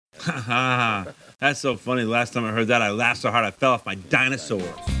That's so funny. The last time I heard that, I laughed so hard I fell off my dinosaurs.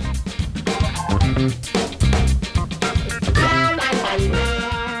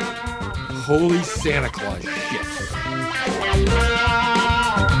 Holy Santa Claus shit.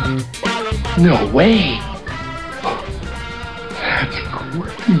 No way. That's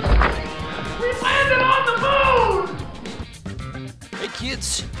great. Hey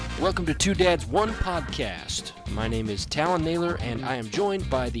kids, welcome to Two Dads One Podcast. My name is Talon Naylor, and I am joined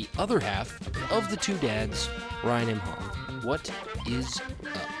by the other half of the Two Dads, Ryan M. Hoff. What is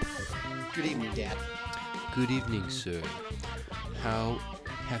up? Good evening, Dad. Good evening, sir. How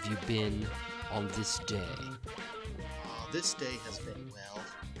have you been on this day? This day has been well.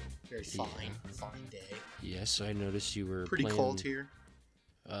 Very fine day. Yes, I noticed you were Pretty playing, cold here.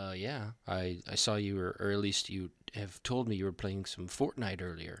 Yeah, I saw you were, or at least you have told me you were playing some Fortnite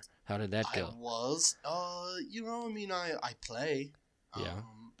earlier. How did that go? I was. I play. Yeah.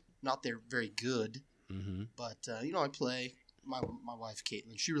 Not very good, Mm-hmm. but, I play. My wife,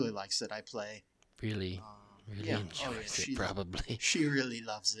 Caitlin, she really likes it. I play. Really yeah. enjoys it, she probably. She really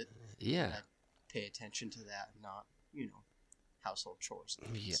loves it. Yeah. I pay attention to that and not, household chores.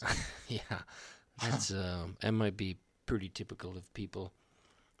 Yeah, yeah. That's that might be pretty typical of people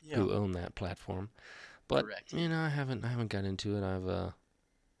who own that platform. But Correct. I haven't got into it.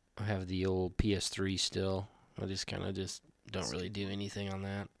 I have the old PS3 still. I just don't really do anything on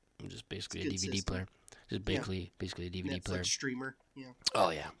that. I'm just basically a Good DVD system. player. Just basically a DVD Netflix player. streamer. Yeah. Oh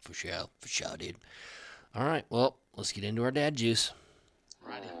yeah, for sure, dude. All right, well, let's get into our dad juice.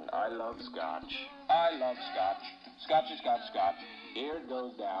 Righty. I love scotch. I love scotch. Scotch is scotch. Here it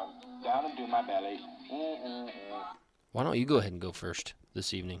goes down into my belly. Why don't you go ahead and go first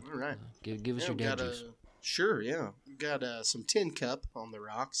this evening? All right. Give us Yeah, your we dad got juice. Sure, yeah. We got some Tin Cup on the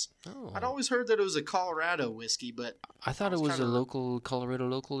rocks. Oh, I'd always heard that it was a Colorado whiskey, but, I thought it was was a kinda- local Colorado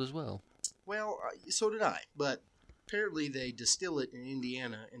local as well. well, so did I. But apparently they distill it in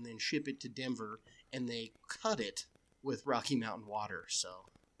Indiana and then ship it to Denver, and they cut it with Rocky Mountain water. So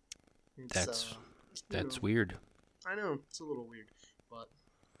it's, That's you know, weird. I know, it's a little weird, but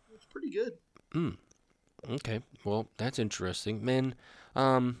it's pretty good. Okay, well, that's interesting, man.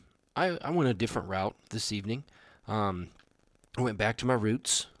 I went a different route this evening. I went back to my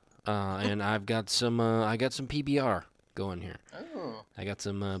roots, and I got some PBR going here. Oh, I got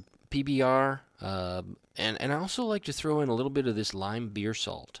some PBR, and I also like to throw in a little bit of this lime beer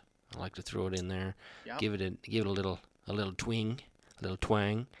salt. I like to throw it in there, yeah. give it a little twang,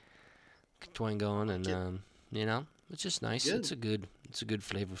 going, and it's just nice. Good. It's a good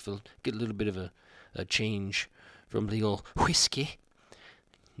flavorful. Get a little bit of a change from the old whiskey.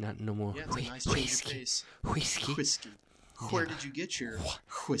 Not no more Yeah, it's a nice change of whiskey. pace. Whiskey. Whiskey. Where did you get your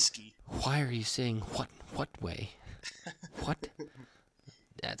whiskey? Why are you saying what way? What?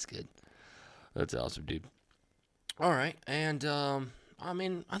 That's good. That's awesome, dude. All right, and I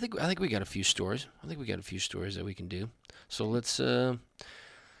think we got a few stories. I think we got a few stories that we can do. So let's do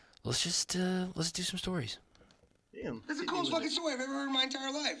some stories. Damn. That's the coolest fucking story I've ever heard in my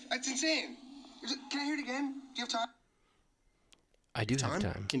entire life. That's insane. Can I hear it again? Do you have time? I do have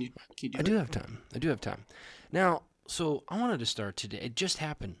time. Can you do I it? do have time. Now, so I wanted to start today. It just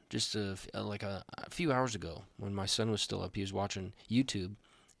happened, just a few hours ago, when my son was still up. He was watching YouTube,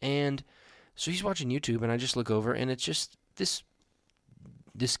 and so he's watching YouTube, and I just look over, and it's just this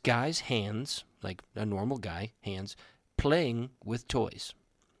guy's hands, like a normal guy hands, playing with toys.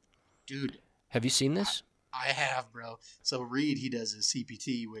 Dude, Have you seen this? I have, bro. So Reed, he does his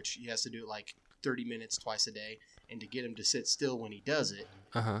CPT, which he has to do it like 30 minutes twice a day, and to get him to sit still when he does it,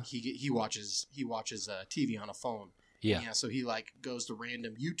 he watches TV on a phone. Yeah. So he like goes to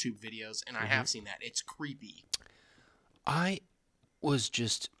random YouTube videos, and I have seen that. It's creepy. I was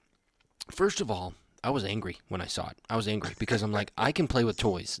just, first of all, I was angry when I saw it. I was angry because I'm like, I can play with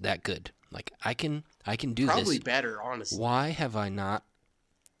toys that good. Like I can do Probably this. better, honestly. Why have I not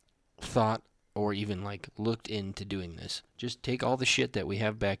thought or even like looked into doing this? Just take all the shit that we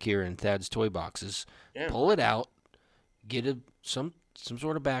have back here in Thad's toy boxes, Yeah. pull it out, get some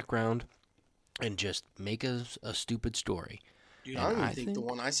sort of background, and just make a stupid story. Dude, And I don't even I think the think-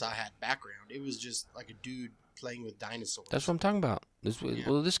 one I saw had background. It was just like a dude playing with dinosaurs. That's what I'm talking about. Yeah.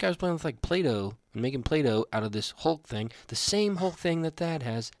 Well, this guy was playing with like Play-Doh and making Play-Doh out of this Hulk thing, the same Hulk thing that Thad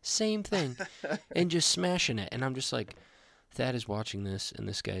has, same thing, and just smashing it. And I'm just like, Thad is watching this, and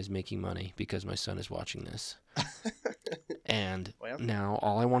this guy is making money because my son is watching this. And Well. now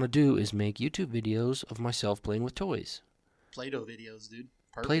all I want to do is make YouTube videos of myself playing with toys. Play-Doh videos, dude.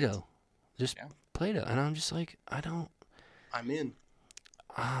 Perfect. Play-Doh. Just Yeah. Play-Doh. And I'm just like, I'm in.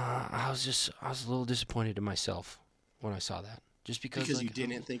 I was a little disappointed in myself when I saw that. just because Because like, you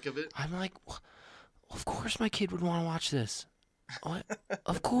didn't think of it? I'm like, of course my kid would want to watch this. What?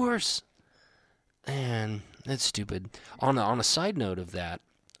 Of course. And that's stupid. On a side note of that,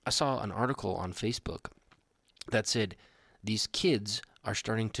 I saw an article on Facebook that said these kids are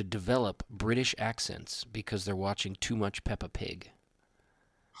starting to develop British accents because they're watching too much Peppa Pig.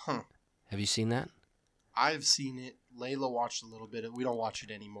 Huh. Have you seen that? I've seen it. Layla watched a little bit. We don't watch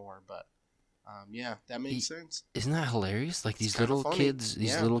it anymore, but yeah, that makes sense. Isn't that hilarious? Like these kinda little funny. kids,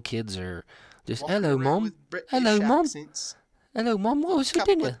 Yeah. little kids are just, Walking hello, around mom. with British Hello, mom. accents. Hello, mom. What was for Cup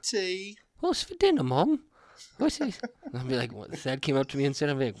dinner? of tea. What's for dinner, mom? What's this? I'll be like, what? Thad came up to me and said,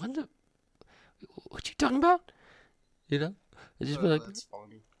 I'm like, what you talking about? You know? I'd just be like, That's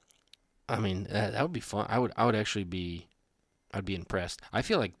funny. I mean, that would be fun. I would actually be, I'd be impressed. I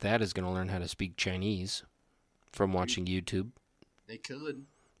feel like Thad is going to learn how to speak Chinese from watching YouTube They could.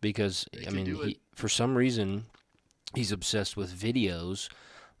 because, They I could mean, do it. for some reason, he's obsessed with videos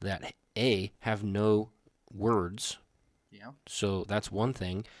that, A, have no words. Yeah. So that's one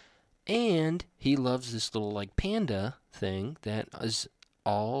thing. And he loves this little, like, panda thing that is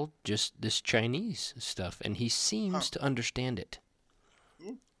all just this Chinese stuff. And he seems to understand it.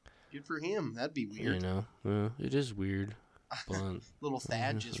 Good for him. That'd be You weird. know? Well, it is weird. But Little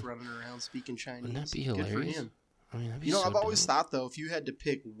Thad just running around speaking Chinese. wouldn't that be Good hilarious? for him. I mean, that'd be You know, so I've always dope. thought, though, if you had to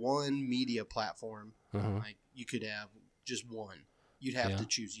pick one media platform, Uh-huh. like, you could have just one. You'd have Yeah. to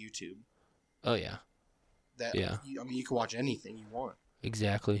choose YouTube. Oh, yeah. That, Yeah. I mean, you can watch anything you want,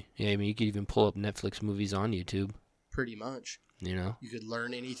 Exactly. Yeah, I mean, you could even pull up Netflix movies on YouTube, pretty much. you know? You could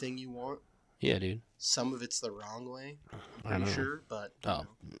learn anything you want. Yeah, dude. Some of it's the wrong way, I I'm know. sure, but you Oh,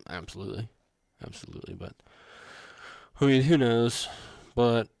 know. absolutely. Absolutely. But, I mean, who knows?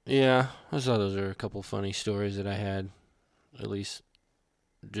 But, yeah, I thought those are a couple funny stories that I had. At least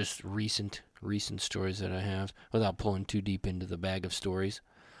just recent stories that I have without pulling too deep into the bag of stories.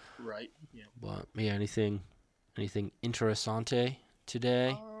 Right. Yeah. But, yeah, anything interessante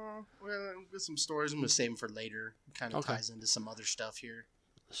today? Well, with some stories, I'm gonna save them for later. Kind of Okay. ties into some other stuff here.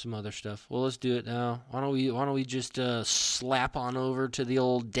 Some other stuff. Well, let's do it now. Why don't we just slap on over to the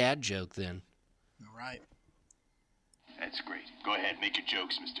old dad joke then? All right. That's great. Go ahead, make your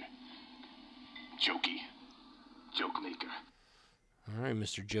jokes, Mr. Jokey. Joke maker. All right,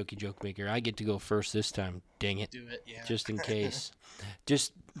 Mr. Jokey Joke Maker. I get to go first this time. Dang it. Do it. Yeah. Just in case.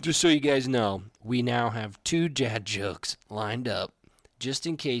 just so you guys know, we now have 2 dad jokes lined up just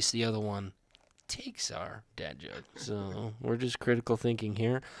in case the other one takes our dad joke. So, we're just critical thinking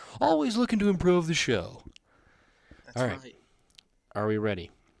here. Always looking to improve the show. That's all right. Are we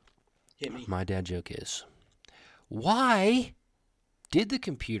ready? Hit me. My dad joke is, why did the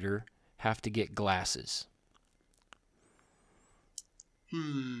computer have to get glasses?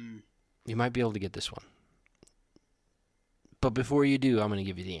 You might be able to get this one. But before you do, I'm going to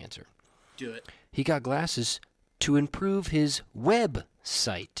give you the answer. Do it. He got glasses to improve his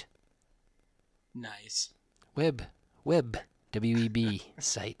website. Nice. Web, W-E-B,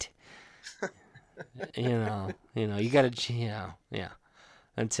 site. you know, you got to, yeah.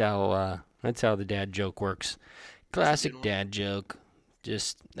 That's how the dad joke works. Classic one. dad joke.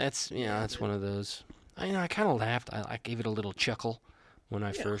 Just, that's one of those. I kind of laughed. I gave it a little chuckle when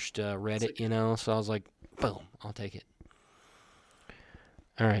I first read it, so I was like, boom, I'll take it.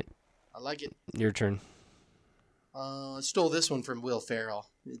 All right, I like it. your turn. I stole this one from Will Ferrell.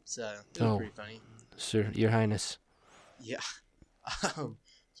 It was pretty funny. Sir, Your Highness. Yeah. So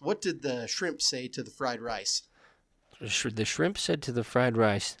what did the shrimp say to the fried rice? The shrimp said to the fried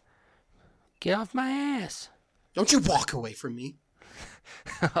rice, "Get off my ass." Don't you walk away from me.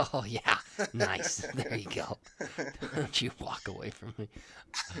 Oh, yeah. Nice. There you go. Don't you walk away from me.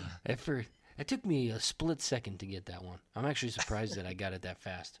 It took me a split second to get that one. I'm actually surprised that I got it that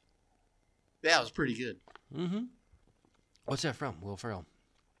fast. Yeah, it was pretty good. Mm-hmm. What's that from? Will Ferrell.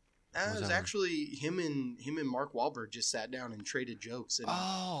 It was actually him and Mark Wahlberg just sat down and traded jokes. And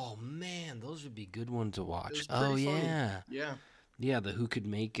Oh, man. Those would be good ones to watch. was Oh, pretty funny. yeah. Yeah. Yeah, the who could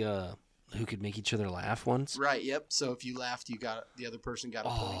make each other laugh ones. Right. Yep. So if you laughed, the other person got a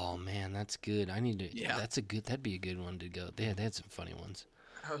point. Oh, man. That's good. I need to. Yeah. That'd be a good one to go. They had some funny ones.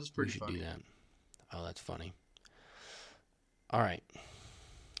 That was We pretty should funny. do that. Oh, that's funny. All right.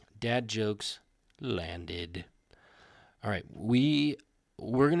 Dad jokes landed. All right. We're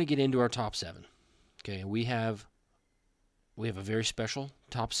going to get into our top 7. Okay. We have a very special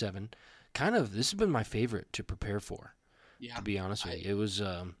top 7. This has been my favorite to prepare for. Yeah. To be honest with you. It was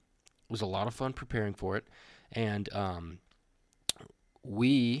a lot of fun preparing for it. And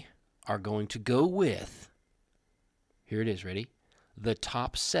we are going to go with, here it is, ready? The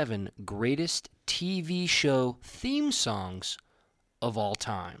top 7 greatest TV show theme songs of all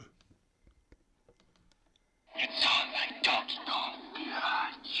time. It's on like dogs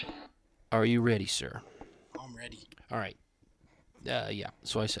gone. Are you ready, sir? I'm ready. All right. Yeah,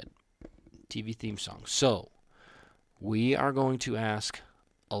 so I said TV theme song. So we are going to ask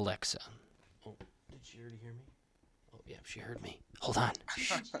Alexa. Oh, did she already hear me? Oh, yeah, she heard me. Hold on.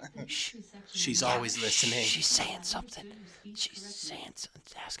 Shh. She's always listening. She's saying something. She's saying something.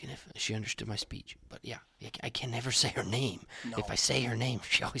 Asking if she understood my speech. But yeah, I can never say her name. No. If I say her name,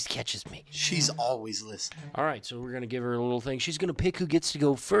 she always catches me. She's always listening. All right, so we're going to give her a little thing. She's going to pick who gets to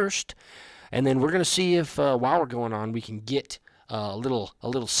go first. And then we're going to see if, while we're going on, we can get a little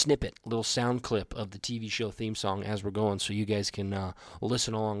snippet, a little sound clip of the TV show theme song as we're going, so you guys can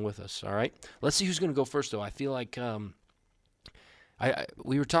listen along with us. All right, let's see who's going to go first. Though I feel like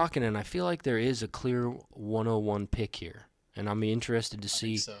we were talking, and I feel like there is a clear 101 pick here, and I'm interested to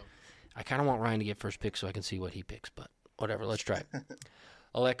see. So. I kind of want Ryan to get first pick so I can see what he picks, but whatever. Let's try it.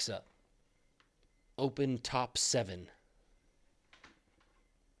 Alexa, open top 7.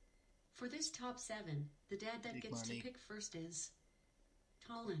 For this top 7, the dad that Big gets money. to pick first is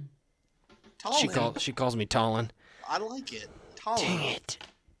Talon. She calls me Talon. I like it. Talon. Dang it.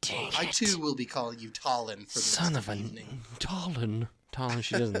 I too will be calling you Talon for the Son rest of a evening. Talon.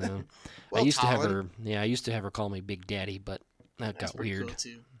 She doesn't know. Well, I used to have Talon. I used to have her call me Big Daddy, but that That's got pretty weird. cool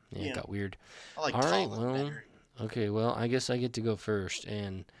too. Yeah, it got weird. I like All right, Talon well, better. okay, well, I guess I get to go first,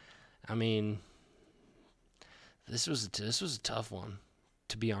 and I mean, this was a tough one,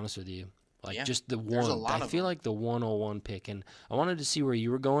 to be honest with you. Like Yeah, just the there's a one. lot I of feel them. like the 101 pick, and I wanted to see where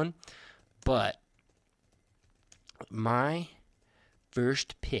you were going, but my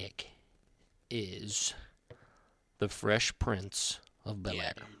first pick is the Fresh Prince of Bel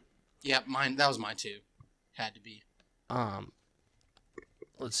Air. Dude. Yeah, mine. That was mine too. Had to be.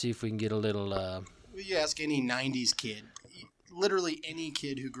 Let's see if we can get a little. You ask any '90s kid, literally any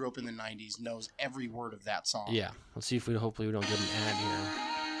kid who grew up in the '90s knows every word of that song. Yeah, let's see if hopefully we don't get an ad here.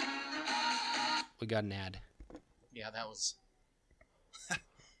 We got an ad. Yeah, that was.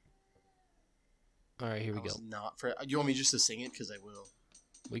 All right, here we that go. was not for. You want me just to sing it? Because I will.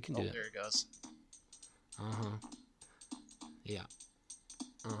 We can Oh, do it. there it goes. Yeah.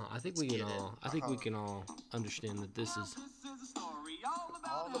 I think we Let's can get it. all. I think we can all understand that this is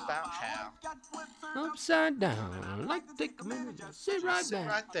All about how. upside down. Like take a minute, just sit right Sit back.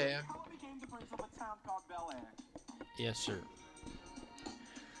 right there. Yes, sir.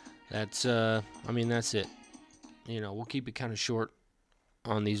 That's. I mean, that's it. You know, we'll keep it kind of short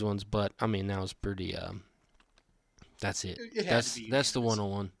on these ones, but I mean, that was pretty. That's it. It had to be That's the unanimous.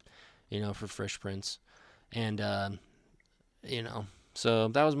 101. You know, for Fresh Prince, and you know. So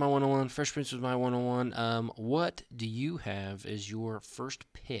that was my 101. Fresh Prince was my 101. What do you have as your first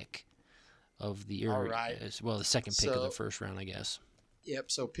pick of the All right. well, the second pick of the So- first round, I guess.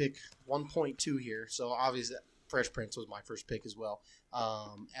 Yep. So pick 1.2 here. So obviously, Fresh Prince was my first pick as well.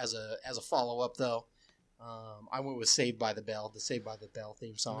 As a follow up though, I went with Saved by the Bell, the Saved by the Bell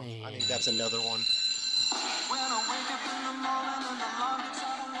theme song. I think Man. that's another one.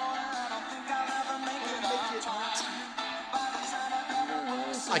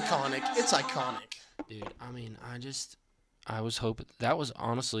 Iconic. It's iconic. Dude, I mean, I was hoping that was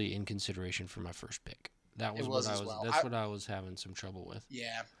honestly in consideration for my first pick. That was, It was what I as was. well. That's what I was having some trouble with.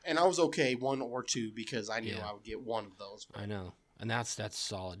 Yeah, and I was okay 1 or 2 because I knew Yeah. I would get one of those. I know, and that's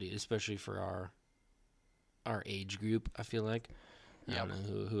solid, dude, especially for our age group. I feel like. I don't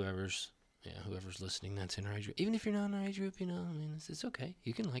know whoever's listening that's in our age group. Even if you're not in our age group, you know, I mean, it's okay.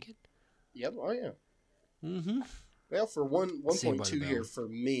 You can like it. Yep. Oh yeah. Mm-hmm. Well, for Saved by 1.2 the here Bell. for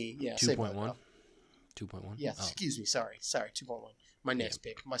me, yeah, Saved by the 2.1. Bell. 2.1. Yeah, Oh, excuse me. Sorry, 2.1. My next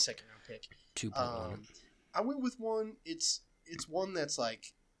pick, my second round pick. 2.1. I went with one. It's one that's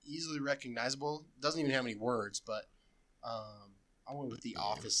like easily recognizable. Doesn't even have any words, but I went with the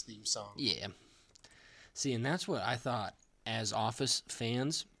Office theme song. Yeah. See, and that's what I thought as Office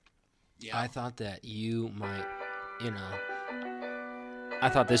fans. Yeah, I thought that you might, you know, I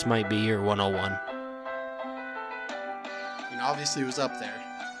thought this might be your 101. I mean, obviously it was up there.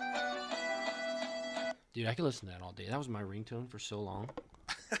 Dude, I could listen to that all day. That was my ringtone for so long.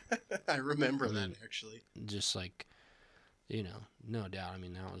 I remember I that mean, actually. Just like, you know, no doubt. I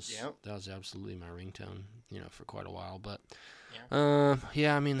mean, Yep. that was absolutely my ringtone, you know, for quite a while. But, Yeah.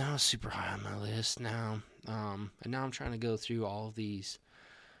 yeah, I mean, that was super high on my list now. And now I'm trying to go through all of these.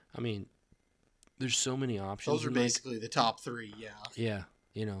 I mean, there's so many options. Those are and, like, basically the top 3. Yeah. yeah,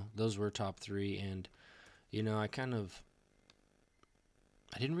 you know, those were top 3, and you know, I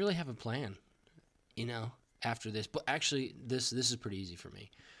didn't really have a plan, you know, after this. But actually, this is pretty easy for me.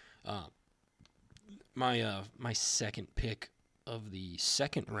 My second pick of the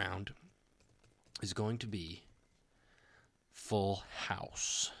second round is going to be Full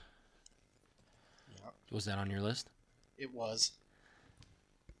House. Yep. Was that on your list? It was.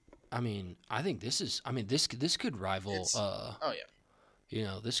 I mean, I think this is. I mean, this could rival. Oh yeah. You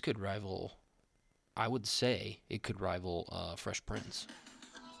know, this could rival. I would say it could rival Fresh Prince.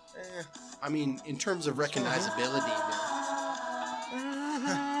 I mean, in terms of recognizability,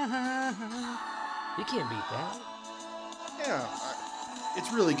 You can't beat that. yeah,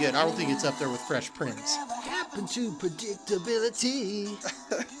 it's really good. I don't think it's up there with Fresh Prince. Happen to predictability.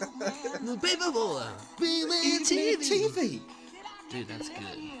 The paper boy. TV. Dude, that's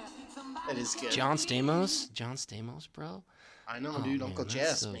good. That is good. John Stamos, bro. I know, Oh, dude. man, Uncle that's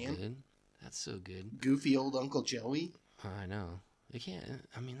Jess, so man. Good. That's so good. Goofy old Uncle Joey. I know. You can't.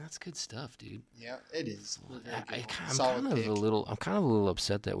 I mean, that's good stuff, dude. Yeah, it is. Very good one. I'm Solid kind of pick. a little. I'm kind of a little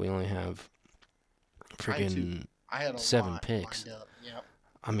upset that we only have freaking. I had a 7 lot picks. lined up. Yep.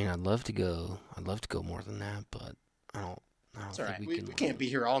 I mean, I'd love to go more than that, but I don't It's think all right. we We can. can't be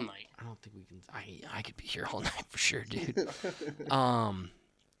here all night. I don't think we can. I could be here all night for sure, dude.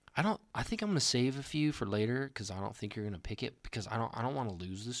 I think I'm gonna save a few for later because I don't think you're gonna pick it because I don't want to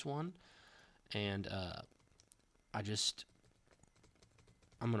lose this one, and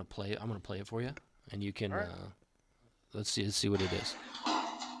I'm gonna play it for you, and you can All right. let's see what it is.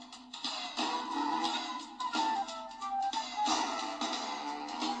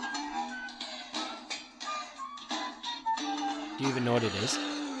 Do you even know what it is?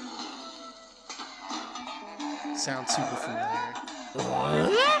 Sounds super familiar.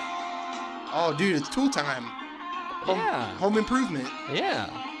 Oh, dude, it's Tool Time. Yeah. Home Improvement.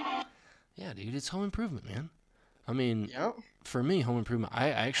 Yeah, dude, it's Home Improvement, man. I mean, Yep. for me, Home Improvement. I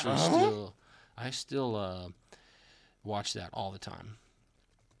actually still watch that all the time.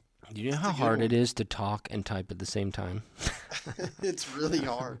 Do you know how a good hard one. it is to talk and type at the same time? It's really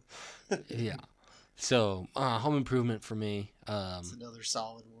hard. Yeah. So, Home Improvement for me. It's another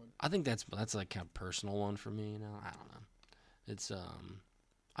solid one. I think that's like kind of personal one for me. You know, I don't know. It's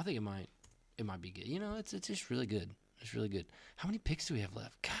I think it might be good. You know, it's just really good. It's really good. How many picks do we have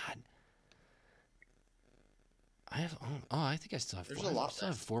left? God. I think I still have There's four. a lot I still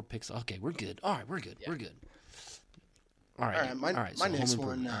have left. 4 picks. Okay, we're good. All right, we're good. Yeah. We're good. All right. All right, my- my so next Home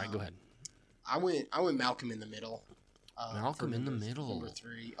Improvement. one, All right, go ahead. I went Malcolm in the Middle. Malcolm for in the number- Middle. Number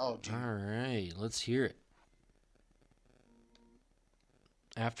 3. Oh, dude. All right, let's hear it.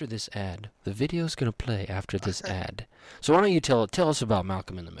 After this ad, the video's gonna play after this ad. So why don't you tell us about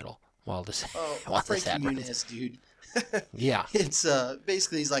Malcolm in the Middle while this Oh, while this Frankie ad runs? Muniz, dude. Yeah. It's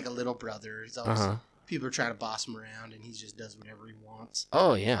basically he's like a little brother. He's always Uh-huh. people are trying to boss him around, and he just does whatever he wants.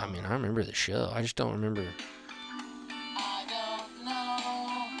 Oh yeah. I mean, I remember the show. I just don't remember.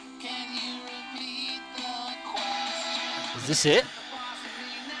 Is this it?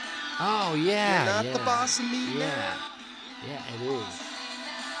 Oh yeah. You're not yeah. the boss of me Yeah. now. Yeah, it is.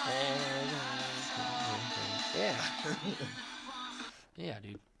 Yeah. Yeah,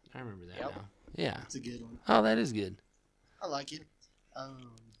 dude. I remember that Yep. now. Yeah. It's a good one. Oh, that is good. I like it.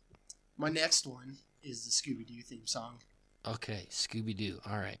 My next one is the Scooby Doo theme song. Okay, Scooby Doo.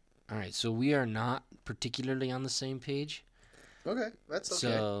 All right. All right. So we are not particularly on the same page. Okay, that's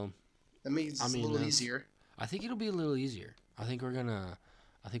okay. So that means it's I mean, a little that's- easier. I think it'll be a little easier. I think we're gonna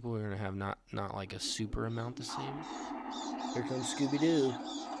have not like a super amount the same. Here comes Scooby Doo.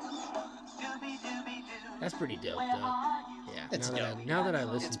 That's pretty dope, though. Yeah. It's dope. Now that I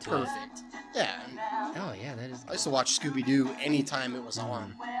listen It's to perfect. Yeah, it. Oh yeah, that is. I used to watch Scooby Doo anytime it was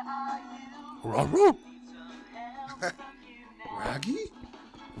on. Raggy?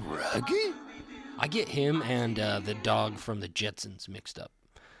 Raggy? I get him and the dog from the Jetsons mixed up.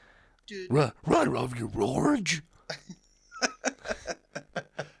 Dude, Right off your George.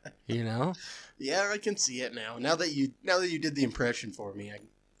 You know? yeah, I can see it now. Now that you did the impression for me,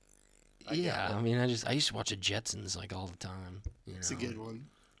 I Yeah. got it. I mean, I used to watch the Jetsons like all the time. You know? It's a good one.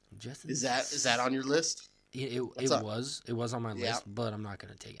 Jetsons. Is that on your list? It What's up? was on my Yeah. list, but I'm not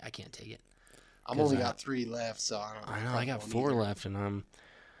gonna take it. I can't take it. I've 'Cause only I- got 3 left, so I don't. I know I probably got won't 4 either. left, and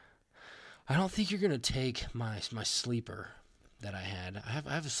I don't think you're gonna take my sleeper that I had. I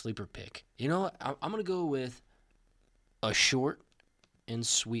have a sleeper pick. You know what? I'm gonna go with a short and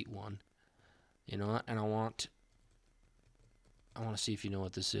sweet one. You know what? And I want to see if you know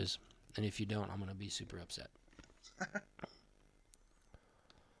what this is, and if you don't, I'm gonna be super upset.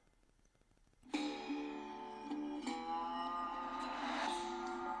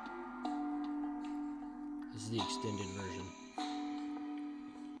 This is the extended version.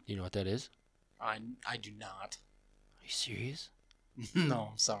 You know what that is? I do not. Are you serious? No,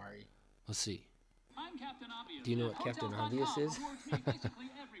 I'm sorry. Let's see. I'm Captain Obvious. Do you know what Captain Obvious is? Awards me basically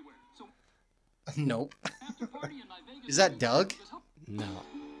everywhere. So Nope. after party in my Vegas Is that Doug? No.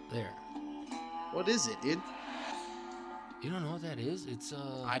 There. What is it, dude? You don't know what that is? It's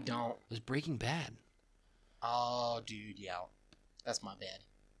I don't. It's Breaking Bad. Oh, dude, yeah. That's my bad.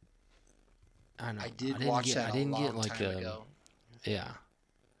 I know. I did didn't watch get, that I didn't a long get like time ago. Yeah.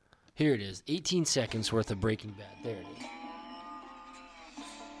 Here it is. 18 seconds worth of Breaking Bad. There it is.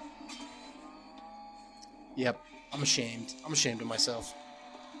 Yep. I'm ashamed. I'm ashamed of myself.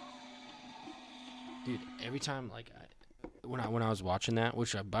 Dude, every time like when I was watching that,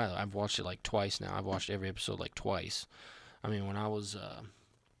 which by the way, I've watched it like twice now. I've watched every episode like twice. I mean, when I was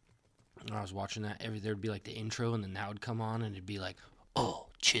watching that, there'd be like the intro, and then that would come on, and it'd be like, oh,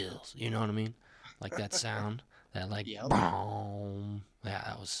 chills. You know what I mean? Like that sound, that like, Yep. boom. Yeah,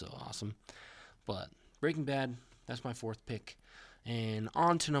 that was so awesome. But Breaking Bad, that's my fourth pick, and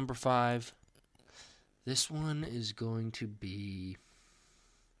on to number 5. This one is going to be.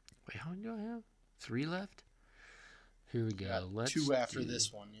 Wait, how many do I have? 3 left. Here we go. Let's 2 after do-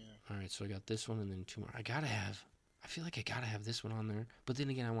 this one, yeah. All right, so I got this one and then 2 more. I feel like I gotta have this one on there, but then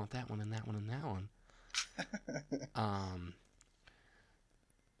again, I want that one and that one and that one.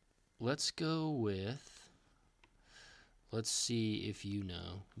 Let's go with. Let's see if you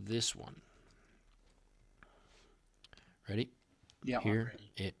know this one. Ready? Yeah, I'm Here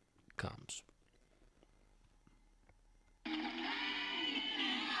ready. it comes.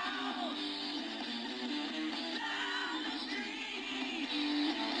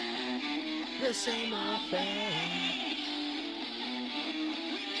 The same old thing.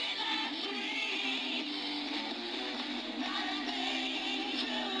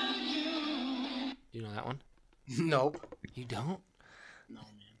 You know that one? Nope. You don't? No,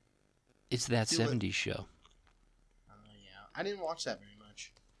 man. It's That Do it. 70s Show. Yeah. I didn't watch that very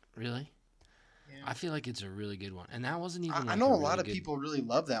much. Really? Yeah. I feel like it's a really good one. And that wasn't even I like know a really lot of good- people really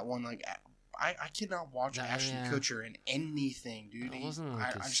love that one. Like, I cannot watch That- Ashton yeah. Kutcher in anything, dude. It wasn't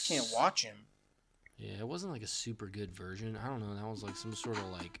like I a just can't s- watch him. Yeah, it wasn't like a super good version. I don't know. That was like some sort of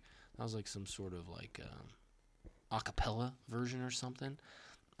like acapella version or something.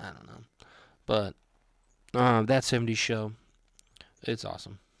 I don't know. But That 70s Show, it's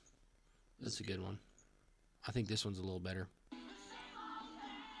awesome. It's a good one. I think this one's a little better.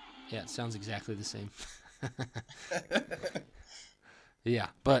 Yeah, it sounds exactly the same. Yeah,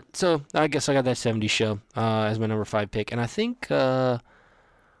 but so I guess I got That 70s Show as my number 5 pick, and I think Dud.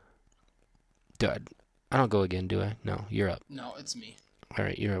 I don't go again, do I? No, you're up. No, it's me. All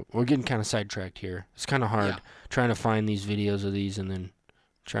right, you're up. We're getting kind of sidetracked here. It's kind of hard Yeah. trying to find these videos of these and then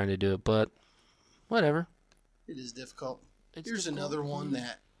trying to do it, but whatever. It is difficult. It's Here's difficult. another one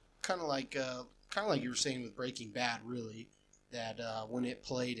that kind of like you were saying with Breaking Bad, really. That when it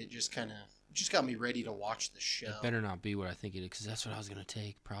played, it just got me ready to watch the show. It better not be what I think it is, because that's what I was going to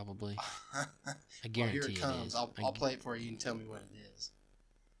take, probably. I Well, guarantee here it comes. is. I'll play it for you and tell me what it is.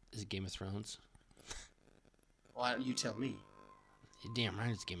 Is it Game of Thrones? Why don't you tell me? You're damn right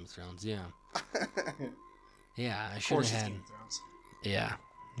it's Game of Thrones, yeah. Yeah, I Of should course have it's had. Game of Thrones. Yeah.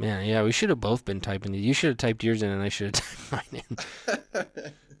 Man, yeah, we should have both been typing these. You should have typed yours in, and I should have typed mine in.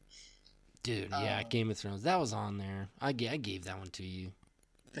 Dude, yeah, Game of Thrones. That was on there. I gave that one to you.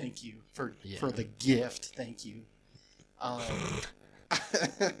 Thank you for Yeah. the gift. Thank you.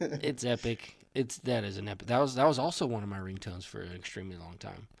 It's epic. That is an epic. That was also one of my ringtones for an extremely long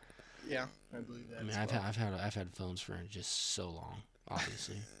time. Yeah, I believe that. I mean, as I've had phones for just so long,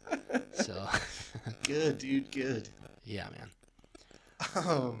 obviously. So, good, dude. Good. yeah,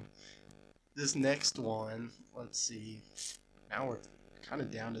 man. This next one. Let's see. Now we're kind of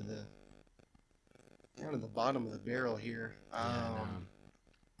down to the bottom of the barrel here. Yeah, I know.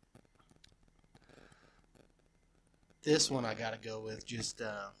 This one I gotta go with just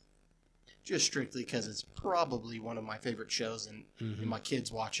strictly because it's probably one of my favorite shows, and my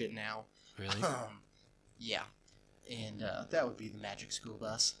kids watch it now. Really? Yeah, and that would be the Magic School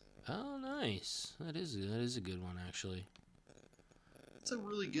Bus. Oh, nice. That is a good one, actually. It's a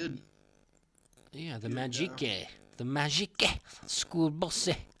really good. Yeah, the Good, Magic School Bus.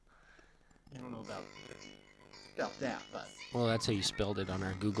 I don't know about that, but Well, that's how you spelled it on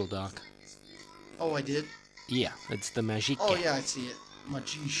our Google Doc. oh, I did. Yeah, it's the Magic. Oh yeah, I see it.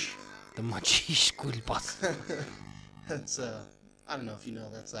 Magish. The Magic School Bus. That's I don't know if you know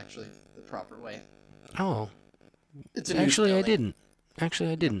that's actually the proper way. Oh, It's a new actually, I spelling. didn't.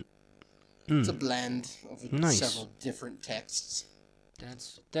 Actually, I didn't. It's a blend of Nice. several different texts.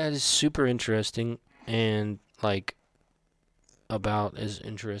 That is super interesting, and like about as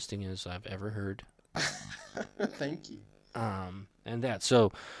interesting as I've ever heard. Thank you. And that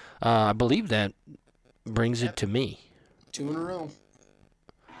so I believe that brings it to me. 2 in a row.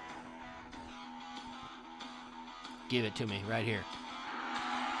 Give it to me right here.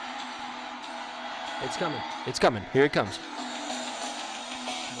 It's coming. It's coming. Here it comes.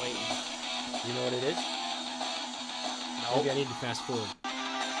 I'm waiting. You know what it is? Maybe I need to fast forward.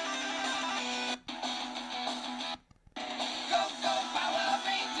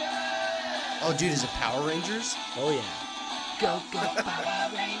 Oh, dude, is it Power Rangers? Oh, yeah. Go, go, Power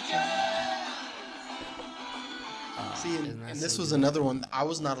Rangers. See, isn't and that this so was good? another one I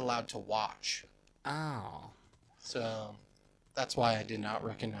was not allowed to watch. Oh. So that's why I did not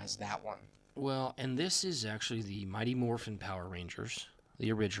recognize that one. Well, and this is actually the Mighty Morphin Power Rangers,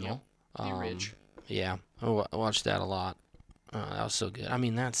 the original. The Ridge. Yeah, I watched that a lot. That was so good. I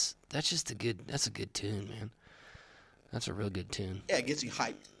mean, that's just that's a good tune, man. That's a real good tune. Yeah, it gets you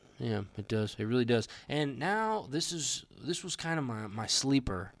hyped. Yeah, it does. It really does. And now this was kind of my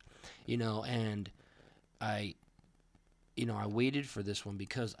sleeper, and I waited for this one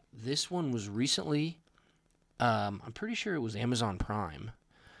because this one was recently, I'm pretty sure it was Amazon Prime.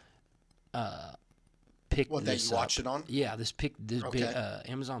 Picked What, that this you up. watched it on? Yeah, Okay.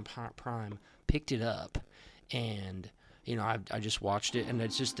 Amazon Prime picked it up, and I just watched it, and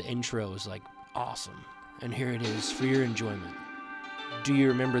it's just the intro is like awesome, and here it is for your enjoyment. Do you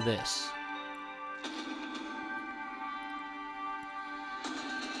remember this?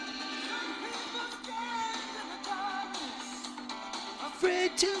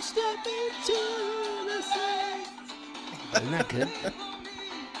 Afraid to step into the light. Isn't that good?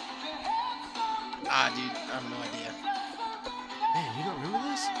 Ah, dude, I have no idea. Man, you don't remember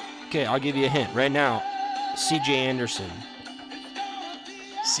this? Okay, I'll give you a hint. Right now, C.J. Anderson.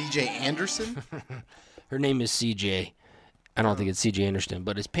 C.J. Anderson? Her name is C.J. I don't think it's C.J. Anderson,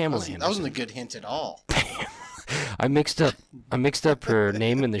 but it's Pamela Anderson. That wasn't a good hint at all. I mixed up her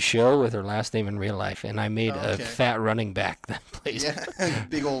name in the show with her last name in real life, and I made a Okay. fat running back that plays Yeah,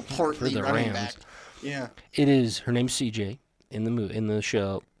 big old for portly the running Rams. back. Yeah. It is her name's CJ in the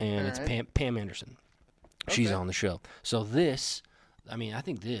show, and it's Alright. Pam Anderson. She's Okay. on the show. So this, I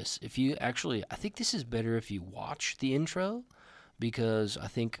think this is better if you watch the intro, because I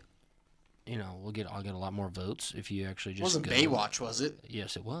think, I'll get a lot more votes if you actually just Wasn't go. Baywatch, was it?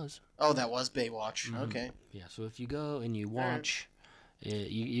 Yes, it was. Oh, that was Baywatch. Mhm. Okay. Yeah, so if you go and you watch,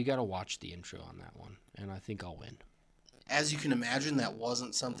 you got to watch the intro on that one, and I think I'll win. As you can imagine, that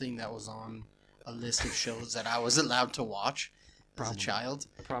wasn't something that was on a list of shows that I was allowed to watch as a child.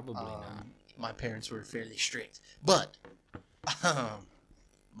 Probably not. My parents were fairly strict. But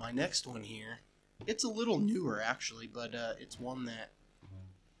my next one here, it's a little newer actually, but it's one that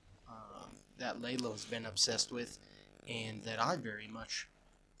that Layla's been obsessed with, and that I very much,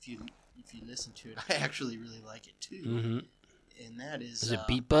 if you listen to it, I actually really like it too. Mm-hmm. And that is. Is it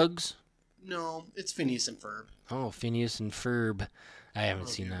Beat Bugs? No, it's Phineas and Ferb. Oh, Phineas and Ferb. I haven't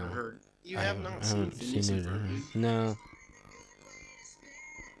seen you that ever one. heard- You I have haven't- not I seen haven't Phineas seen and it. Ferb? No.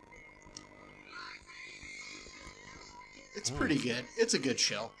 It's pretty good. It's a good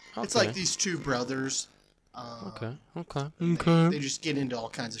show. It's Okay. like these two brothers. Okay. They just get into all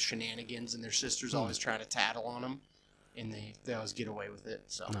kinds of shenanigans, and their sister's always trying to tattle on them, and they always get away with it.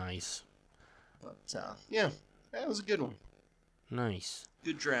 So, Nice. but yeah, that was a good one. Nice.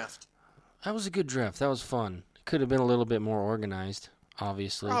 Good draft. That was a good draft. That was fun. Could have been a little bit more organized,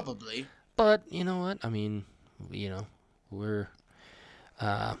 obviously. Probably. But you know what? I mean, we're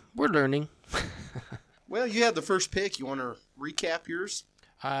learning. Well, you had the first pick. You want to recap yours?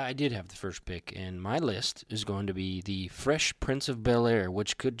 I did have the first pick, and my list is going to be the Fresh Prince of Bel-Air,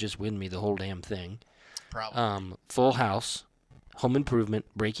 which could just win me the whole damn thing. Probably. Full House, Home Improvement,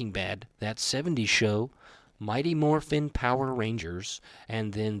 Breaking Bad, That 70s Show, Mighty Morphin Power Rangers,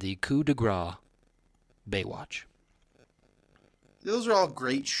 and then the coup de grace, Baywatch. Those are all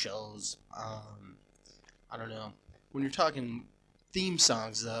great shows. I don't know. When you're talking theme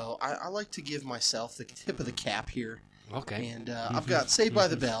songs, though, I like to give myself the tip of the cap here. Okay. And I've got Saved by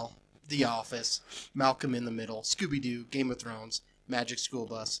the Bell, The Office, Malcolm in the Middle, Scooby-Doo, Game of Thrones, Magic School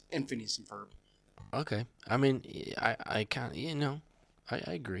Bus, and Phineas and Ferb. Okay. I mean, I kind of,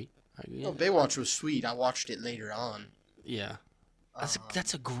 I agree. Oh, Baywatch was sweet. I watched it later on. Yeah.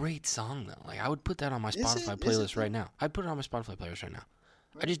 That's a great song, though. Like, I would put that on my Is it? Spotify Is it playlist right now. I'd put it on my Spotify playlist right now.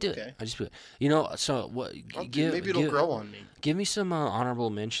 I just do Okay. it. I just do it. So what? Okay, maybe it'll grow on me. Give me some honorable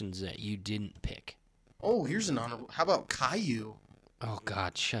mentions that you didn't pick. Oh, here's an honorable. How about Caillou? Oh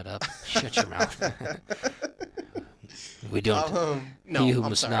God, shut up! Shut your mouth. We don't. No, he who I'm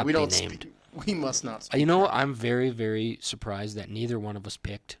must sorry. not We be don't named. speak. We must not speak. You know what? I'm very, very surprised that neither one of us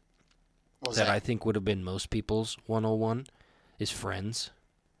picked. What was that I think would have been most people's 101 is Friends.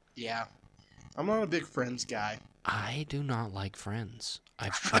 Yeah. I'm not a big Friends guy. I do not like Friends. I've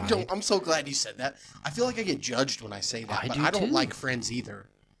I tried. don't. I'm so glad you said that. I feel like I get judged when I say that, I but do I don't too. like Friends either.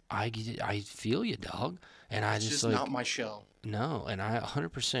 I feel you, dog. And I It's just just like not my show. no, and I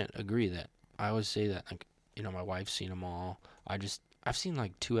 100% agree that. I always say that. Like, my wife's seen them all. I've seen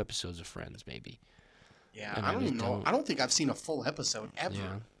like 2 episodes of Friends, maybe. Yeah, And I I don't just even know. don't- I don't think I've seen a full episode ever.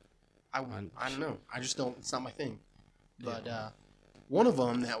 Yeah. I don't know. I just don't. It's not my thing. But one of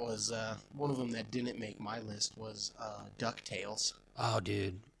them that didn't make my list was DuckTales. Oh,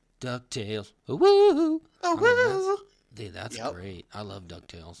 dude, DuckTales. Woo! Oh, Dude, that's Yep. great. I love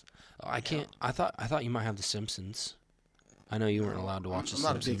DuckTales. I can't. I thought you might have The Simpsons. I know you weren't No, allowed to watch I'm The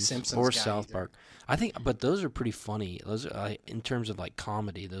not a Simpsons, big Simpsons or guy South either. Park. I think, but those are pretty funny. Those are in terms of like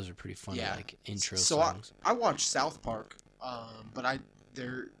comedy. Those are pretty funny, Yeah. like intro So songs. I watched South Park, but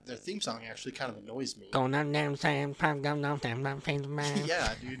their theme song actually kind of annoys me. Going on down, Sam, down, man.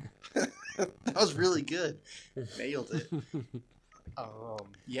 Yeah, dude, that was really good. Nailed it.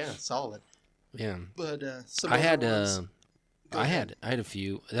 Yeah, solid. Yeah. But some I other had ones- Go I ahead. had a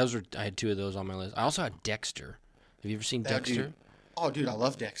few. I had 2 of those on my list. I also had Dexter. Have you ever seen That dude- Dexter? Oh, dude, I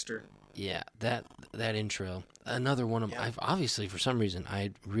love Dexter. Yeah, that intro. Another one of Yeah. I've obviously for some reason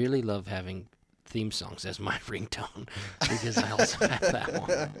I really love having theme songs as my ringtone because I also have that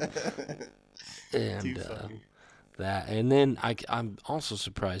one. And Too funny. and then I'm also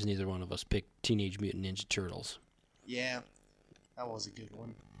surprised neither one of us picked Teenage Mutant Ninja Turtles Yeah, that was a good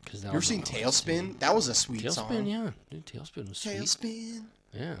one. because You ever seen Tailspin? That was a sweet Tailspin, song. yeah, dude, Tailspin was sweet. Tailspin.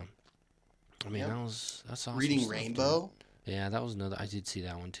 Yeah, I mean Yep. that's awesome. Reading stuff, dude. Rainbow. Yeah, that was another. I did see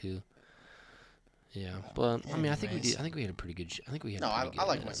that one too. Yeah, but I mean, I think we Anyways. did. I think we had a pretty good. I think we had. No, a I pretty good,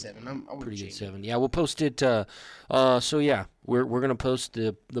 like my 7. I wouldn't pretty good change it. 7. Yeah, we'll post it. So yeah, we're gonna post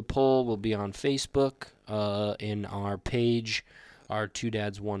the poll. Will be on Facebook, in our page, our 2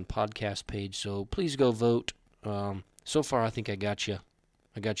 Dads 1 podcast page. So please go vote. So far, I think I got you.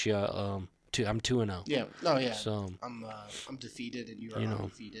 I'm 2-0. Yeah. No. Yeah. So I'm defeated and you are you know,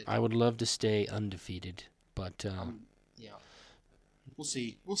 undefeated. I would love to stay undefeated, but Yeah. We'll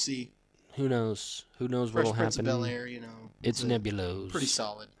see. We'll see. who knows? Who knows Fresh what'll Prince of happen? Bel-Air, you know. It's a- Nebulos. Pretty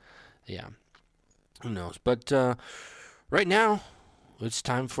solid. Yeah. Who knows? But right now, it's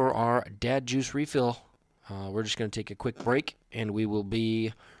time for our Dad Juice refill. We're just going to take a quick break, and we will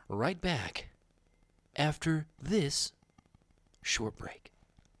be right back after this short break.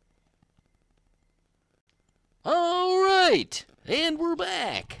 All right, and we're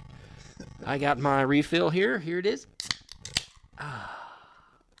back. I got my refill here. Here it is.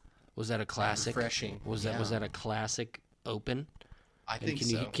 Was that a classic? Refreshing. Was that a classic open? I And think can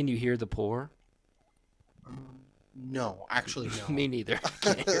so. you can you hear the pour? No, actually, no. Me neither. I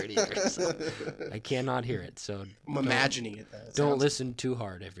can't hear it either. So I cannot hear it. So I'm imagining it, though. It don't sounds- listen too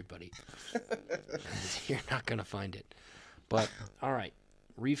hard, everybody. You're not gonna find it. But all right,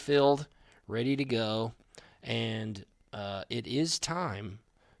 refilled, ready to go, and it is time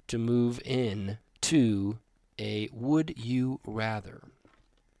to move in to a Would You Rather.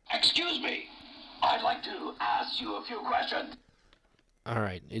 Excuse me. I'd like to ask you a few questions. All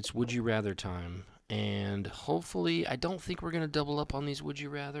right, it's Would You Rather time. And hopefully, I don't think we're going to double up on these Would You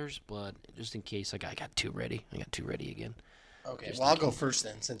Rathers, but just in case, I got 2 ready. I got 2 ready again. Okay, Just well, in I'll go case. first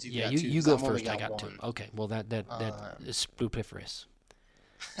then, since you've Yeah, got you 2. you 'cause go I've only first. I got 2. one. Okay, well, that is splupiferous.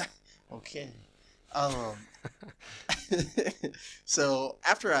 Okay. So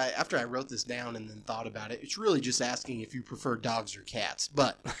after I wrote this down and then thought about it, it's really just asking if you prefer dogs or cats.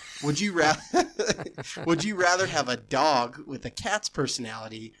 But would you rather have a dog with a cat's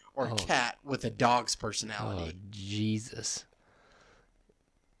personality or a Oh. cat with a dog's Oh, personality? Jesus.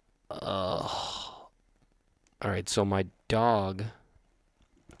 Oh. All right, so my dog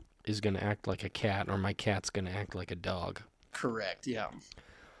is going to act like a cat, or my cat's going to act like a dog. Correct. Yeah.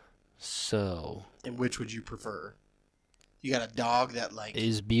 So, And which would you prefer? You got a dog that like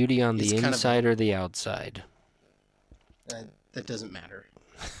is beauty on It's the kind of- inside or the outside? that doesn't matter.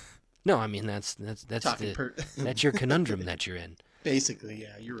 No, I mean that's Talking that's your conundrum that you're in. Basically,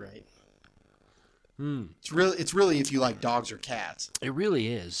 yeah, you're right. Hmm. It's really if you like dogs or cats. It really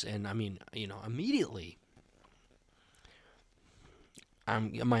is, and I mean, immediately,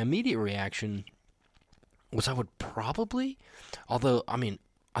 my immediate reaction was I would probably, although I mean,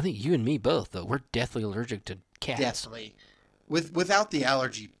 I think you and me both though we're deathly allergic to cats. Definitely. Without the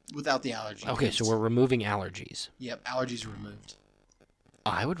allergy. Okay, so we're removing allergies. Yep, allergies removed.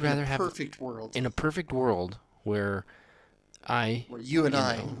 I would rather have perfect world in a perfect world where where you and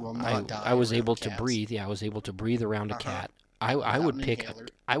I know, will not die. I was around able to cats. breathe. Yeah, I was able to breathe around a Uh-huh. cat. I Without would an pick inhaler.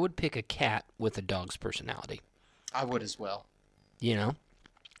 I would pick a cat with a dog's personality. I would as well. You know,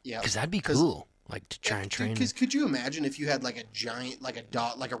 Yeah. Because that'd be cool. Like to try and train. Because could you imagine if you had like a giant, like a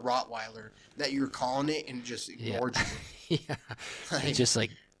dog, like a Rottweiler that you're calling it and just ignored you? Yeah.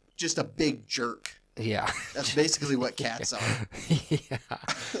 Like, just a big jerk. Yeah. That's basically what cats are. Yeah.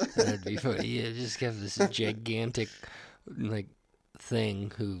 That'd be funny. Yeah, just have this gigantic like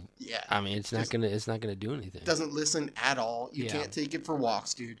thing who I mean it's not gonna do anything. Doesn't listen at all. You Yeah. can't take it for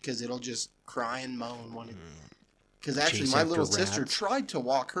walks, dude, because it'll just cry and moan when it. Because actually, Chase my after little sister rats. tried to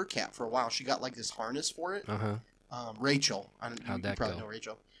walk her cat for a while. She got like this harness for it. Rachel. How'd that probably go? know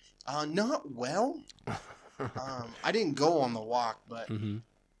Rachel. Not well. I didn't go on the walk, but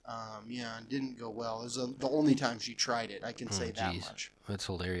yeah, it didn't go well. It was the only time she tried it. I can say that much. That's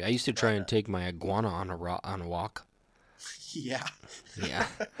hilarious. I used to try and take my iguana on a walk. Yeah. Yeah,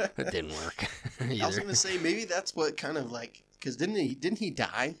 it didn't work. I was gonna say maybe that's what kind of like because didn't he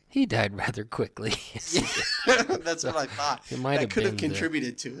die? He died rather quickly. That's what I thought. It might have could have been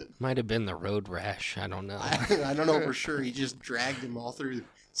contributed to it. Might have been the road rash. I don't know. I don't know for sure. He just dragged him all through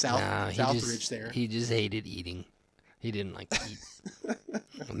Southridge there. He just hated eating. He didn't like to eat.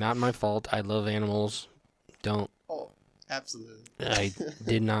 Not my fault. I love animals. Don't. Oh, absolutely. I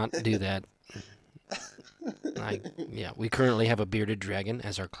did not do that. We currently have a bearded dragon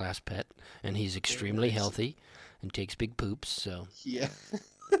as our class pet, and he's extremely healthy and takes big poops, so yeah,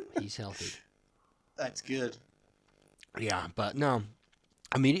 he's healthy. That's good. Yeah, but no,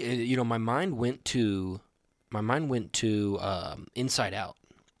 I mean, you know, my mind went to Inside Out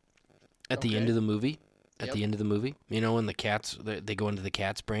at the end of the movie. At the end of the movie, you know, when the cats they go into the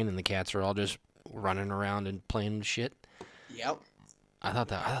cat's brain and the cats are all just running around and playing with shit. Yep. I thought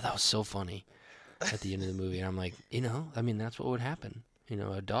that was so funny at the end of the movie, and I'm like, you know, I mean, that's what would happen. You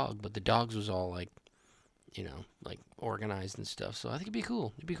know, a dog, but the dogs was all like, you know, like organized and stuff. So I think it'd be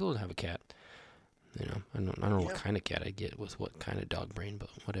cool. It'd be cool to have a cat. You know, I don't know what kind of cat I'd get with what kind of dog brain, but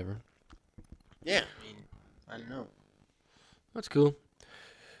whatever. Yeah, I mean, I don't know. That's cool.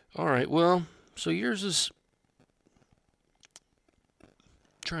 All right, well, so yours is.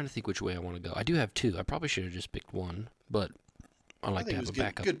 Trying to think which way I want to go. I do have two. I probably should have just picked one, but I like to have a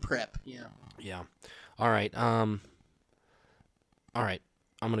backup. Good prep. Yeah. Yeah. All right. All right.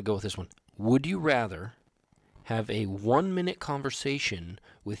 I'm gonna go with this one. Would you rather have a 1-minute conversation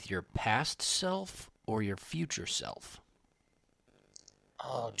with your past self or your future self?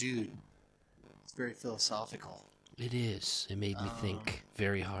 Oh, dude, it's very philosophical. It is. It made me think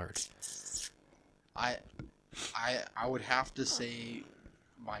very hard. I would have to say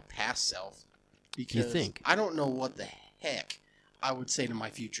my past self because You think? I don't know what the heck I would say to my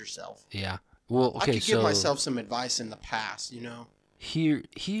future self. Yeah. Well, okay. I could give myself some advice in the past, you know. Here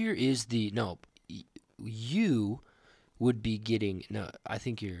is the no. You would be getting no. I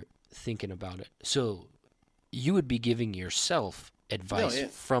think you're thinking about it. So you would be giving yourself advice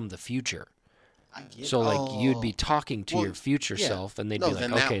from the future. I get So like you'd be talking to your future yeah. self, and they'd No, be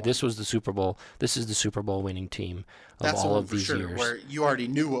then like, that "Okay, one. this was the Super Bowl. This is the Super Bowl winning team of That's the all one of for these sure, years." where you already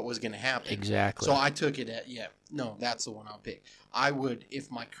knew what was going to happen. Exactly. So I took it at no, that's the one I'll pick. I would, if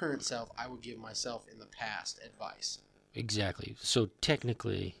my current self, I would give myself in the past advice. Exactly. So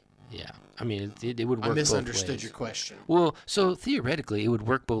technically, yeah. I mean, it would work. I misunderstood both ways. your question. Well, so theoretically, it would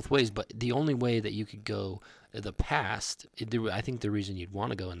work both ways, but the only way that you could go the past, I think the reason you'd want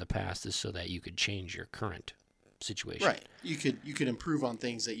to go in the past is so that you could change your current situation. Right. You could improve on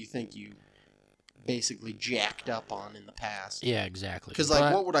things that you think you basically jacked up on in the past. Yeah, exactly. Because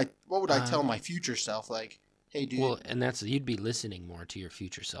like, what would I tell my future self? Like, hey, dude. Well, and you'd be listening more to your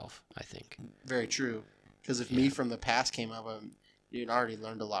future self, I think. Very true. Because if me from the past came up, you'd already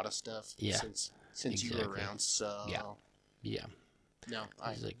learned a lot of stuff since you were around. So yeah. No,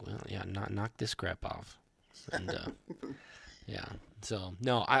 I was like, well, yeah, knock this crap off, and yeah. So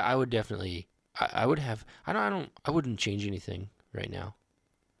no, I would definitely, I would have, I wouldn't change anything right now,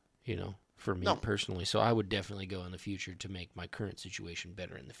 you know, for me personally. So I would definitely go in the future to make my current situation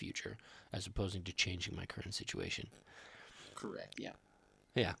better in the future, as opposed to changing my current situation. Correct. Yeah.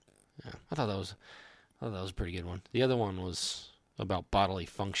 Yeah. I thought that was a pretty good one. The other one was about bodily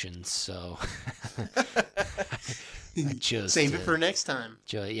functions, so I chose save it for next time.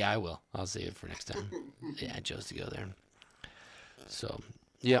 Yeah, I will. I'll save it for next time. Yeah, I chose to go there. So,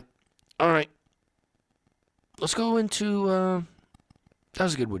 yeah. All right. Let's go into. That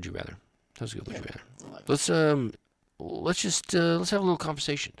was a good. Would you rather? That was a good. Would you rather? Let's have a little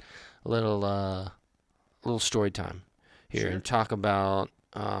conversation, a little story time here, and talk about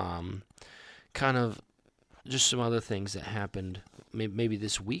kind of just some other things that happened maybe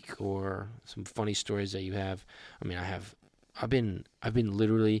this week, or some funny stories that you have. I mean, I've been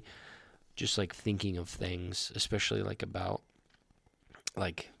literally just like thinking of things, especially like about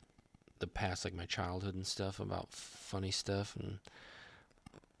like the past, like my childhood and stuff, about funny stuff, and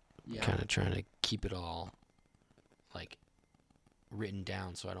kind of trying to keep it all like written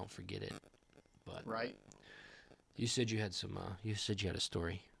down so I don't forget it. But Right. you said you had some. You said you had a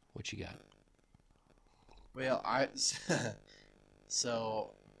story. What you got? Well, I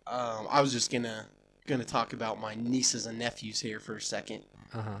was just gonna talk about my nieces and nephews here for a second.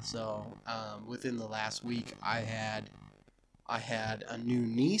 So within the last week, I had a new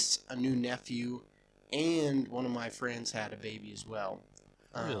niece, a new nephew, and one of my friends had a baby as well.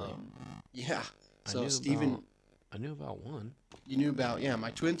 Really? Yeah. I So knew Steven, I knew about one. you knew about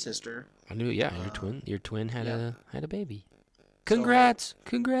my twin sister. I knew. Yeah, your twin had yeah. a baby. Congrats,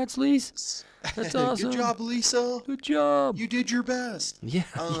 Lise. That's awesome. Good job, Lisa. Good job. You did your best. Yeah.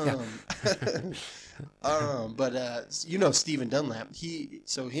 But Stephen Dunlap.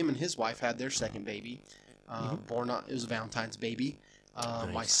 Him and his wife had their second baby, born on, it was a Valentine's baby.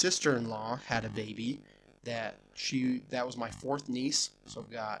 Nice. My sister-in-law had a baby that was my fourth niece. So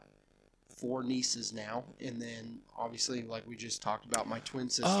I've got 4 nieces now, and then obviously, like we just talked about, my twin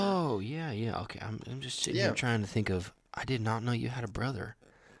sister. Oh yeah. Okay. I'm just sitting here trying to think of. I did not know you had a brother.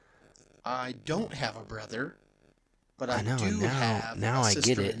 I don't have a brother, but I know. do have. Now I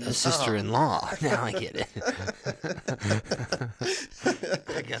get it. A sister-in-law. Now I get it.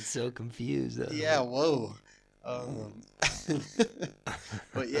 I got so confused. Yeah. Whoa.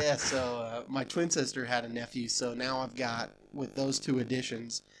 But yeah, so my twin sister had a nephew, so now I've got, with those 2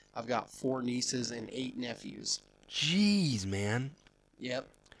 additions, I've got 4 nieces and 8 nephews. Jeez, man. Yep.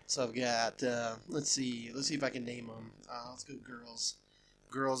 So I've got, let's see if I can name them. Let's go girls.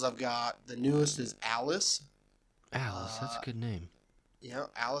 Girls, I've got, the newest is Alice. Alice, that's a good name. Yeah,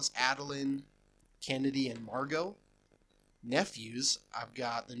 Alice, Adeline, Kennedy, and Margot. Nephews, I've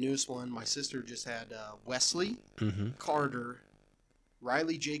got the newest one. My sister just had Wesley, Carter,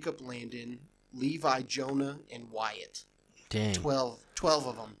 Riley, Jacob, Landon, Levi, Jonah, and Wyatt. Dang. 12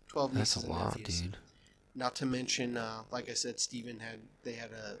 of them. 12 That's nieces a lot, and nephews. dude. Not to mention, like I said, Steven had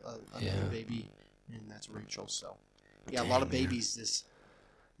another baby, and that's Rachel. So, yeah, a lot of babies this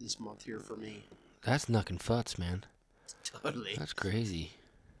month here for me. That's knuckin' futz, man. Totally. That's crazy.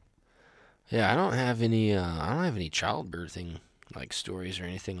 Yeah, I don't have any childbirthing like stories or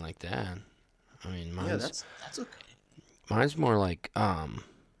anything like that. I mean, that's okay. Mine's more like do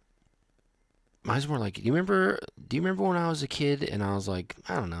you remember when I was a kid and I was like,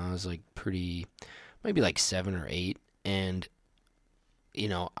 I don't know, I was like maybe like 7 or 8, and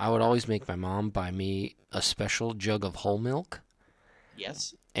I would always make my mom buy me a special jug of whole milk.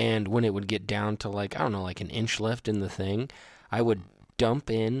 Yes. And when it would get down to like, I don't know, like an inch left in the thing, I would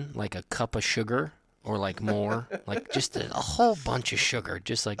dump in like a cup of sugar or like more, like just a whole bunch of sugar,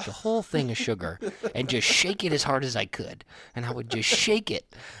 just like the whole thing of sugar, and just shake it as hard as I could. And I would just shake it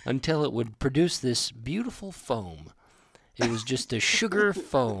until it would produce this beautiful foam. It was just a sugar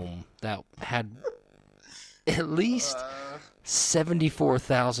foam that had at least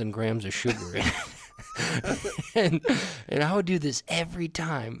 74,000 grams of sugar in it. and I would do this every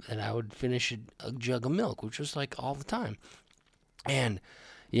time that I would finish a jug of milk, which was like all the time. And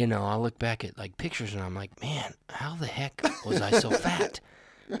I look back at like pictures and I'm like, man, how the heck was I so fat?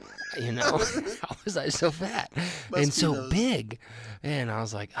 How was I so fat and so big? And I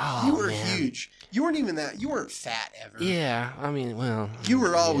was like, oh, you were man. huge. You weren't even that. You weren't fat ever. Yeah, I mean, well, you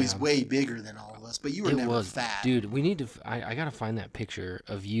were always way bigger than all of us, but you were never fat, dude. We need to. I gotta find that picture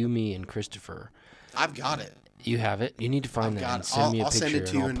of you, me, and Christopher. I've got it. You have it. You need to find that. And send me a I'll picture send it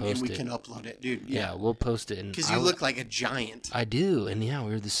to you, and post we it. can upload it, dude. Yeah, we'll post it. Because you look like a giant. I do, and yeah, we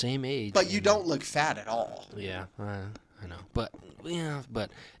were the same age. But you don't look fat at all. Yeah, I know. But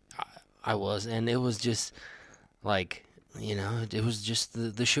I was, and it was just like, it was just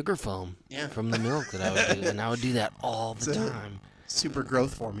the sugar foam from the milk that I would do, and I would do that all the time. Super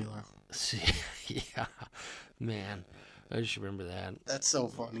growth formula. Yeah, man, I just remember that. That's so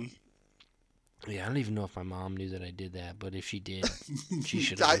funny. Yeah, I don't even know if my mom knew that I did that, but if she did, she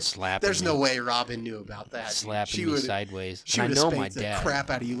should have been slapping There's me. no way Robin knew about that. Slapping me sideways. She and would I know have my spanked dad. the crap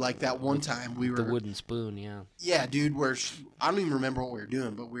out of you like that one time we were. The wooden spoon, yeah. Yeah, dude. I don't even remember what we were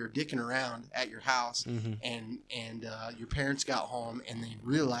doing, but we were dicking around at your house, and your parents got home and they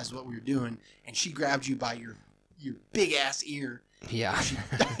realized what we were doing, and she grabbed you by your big ass ear. Yeah.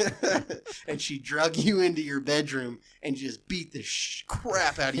 And she drug you into your bedroom and just beat the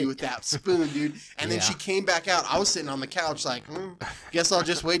crap out of you with that spoon, dude. And then she came back out. I was sitting on the couch like, guess I'll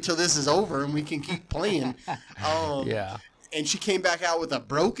just wait till this is over and we can keep playing. Yeah. And she came back out with a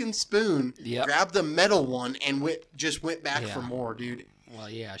broken spoon, grabbed the metal one, and went back for more, dude. Well,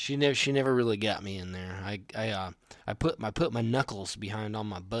 yeah, she never really got me in there. I put my knuckles behind on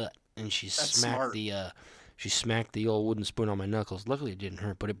my butt, and she smart. smacked the old wooden spoon on my knuckles. Luckily, it didn't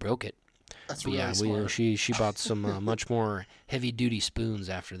hurt, but it broke it. That's But really yeah, smart. she bought some much more heavy duty spoons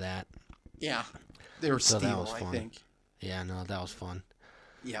after that. Yeah, they were So that steel, was I fun. think. Yeah, no, that was fun.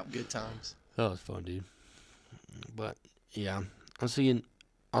 Yeah, good times. That was fun, dude. But yeah, I was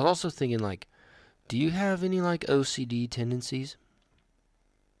also thinking like, do you have any like OCD tendencies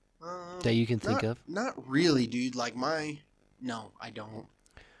that you can think of? Not really, dude. Like no, I don't.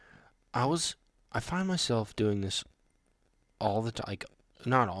 I find myself doing this all the time. Like,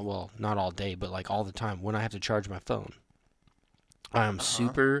 not all day, but like all the time when I have to charge my phone. I am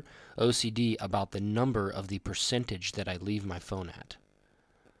super OCD about the number of the percentage that I leave my phone at.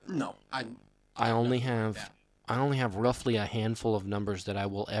 No, I only have roughly a handful of numbers that I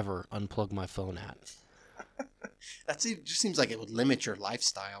will ever unplug my phone at. It just seems like it would limit your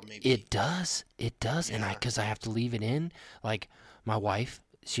lifestyle, maybe. It does, and Yeah. because I have to leave it in. Like my wife,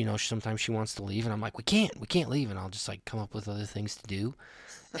 sometimes she wants to leave, and I'm like, we can't leave, and I'll just like come up with other things to do.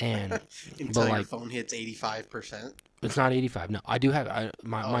 And Until but your like, phone hits 85%. it's not 85. No, I do have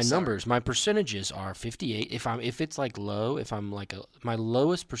my sorry. numbers. My percentages are 58. If it's like low, if I'm like my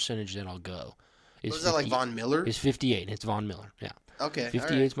lowest percentage that I'll go is Was that like Von Miller? Is 58. It's Von Miller. Yeah. Okay.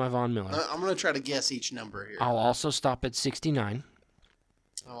 58 is my Von Miller. I'm going to try to guess each number here. I'll also stop at 69.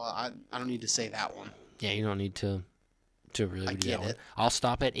 Oh, I don't need to say that one. Yeah, you don't need to really I do get that one. it. I'll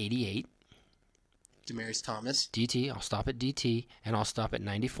stop at 88. Demarius Thomas. DT. I'll stop at DT, and I'll stop at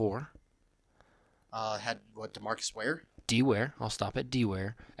 94. Had what, DeMarcus Ware? D-Ware. I'll stop at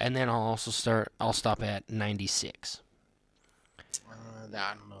D-Ware, and then I'll stop at 96.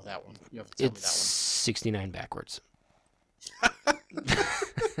 I don't know that one. You have to tell It's me that 69 backwards. one.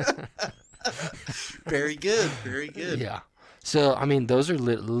 Very good. Very good. Yeah. So I mean, those are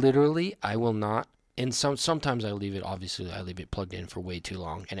literally. I will not. And sometimes I leave it. Obviously, I leave it plugged in for way too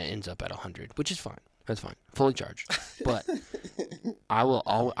long, and it ends up at 100, which is fine. That's fine, fully charged. But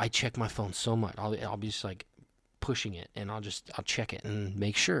I check my phone so much. I'll be just like pushing it, and I'll check it and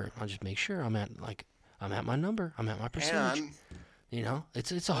make sure. I'll just make sure I'm at my number. I'm at my percentage.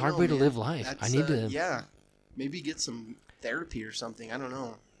 It's a hard way to live life. I need to. Yeah. Maybe get some therapy or something. I don't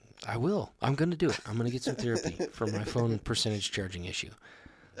know. I will. I'm gonna do it. I'm gonna get some therapy for my phone percentage charging issue.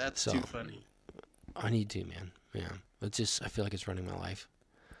 That's So, too funny. I need to, man. Yeah. It's just I feel like it's running my life.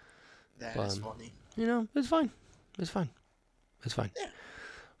 That is funny. It's fine. It's fine. Yeah.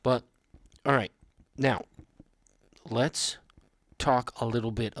 But all right. Now, let's talk a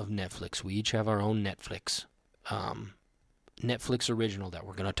little bit of Netflix. We each have our own Netflix original that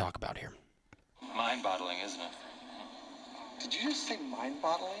we're gonna talk about here. Mind-boggling, isn't it? Did you just say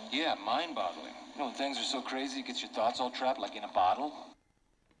mind-boggling? Yeah, mind-boggling. When things are so crazy, it gets your thoughts all trapped like in a bottle.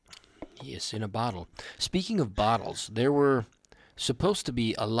 Yes, in a bottle. Speaking of bottles, there were supposed to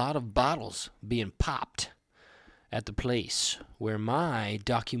be a lot of bottles being popped at the place where my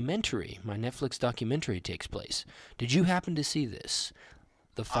Netflix documentary takes place. Did you happen to see this?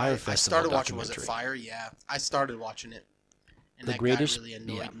 The Fire Festival I started watching. documentary. Was it Fire? Yeah, I started watching it, and The that greatest- guy really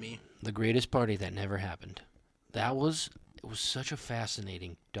annoyed me. The greatest party that never happened. It was such a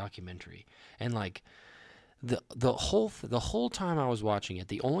fascinating documentary, and like the whole time I was watching it,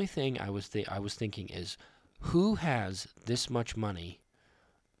 the only thing I was thinking is, who has this much money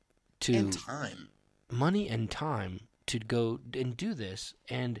And time. money and time to go and do this?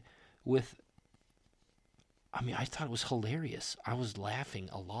 And I thought it was hilarious. I was laughing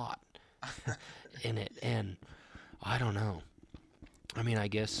a lot in it, and I don't know. I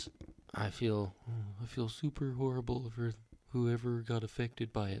guess I feel super horrible for whoever got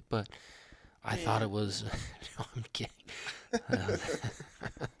affected by it, but I thought it was. No, I'm kidding.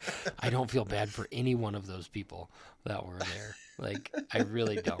 I don't feel bad for any one of those people that were there. Like, I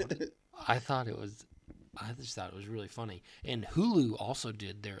really don't. I just thought it was really funny. And Hulu also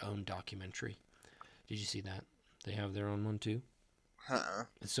did their own documentary. Did you see that? They have their own one too.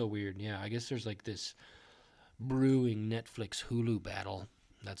 It's so weird. Yeah, I guess there's like this brewing Netflix Hulu battle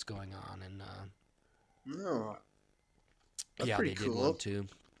that's going on, and No. That's yeah, pretty they cool. did one too.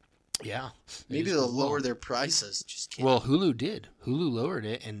 Yeah, it Maybe is they'll cool. lower their prices. Just kidding. Well, Hulu did. Hulu lowered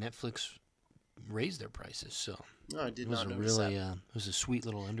it, and Netflix raised their prices. So No, I did it was not a notice really, that. it was a sweet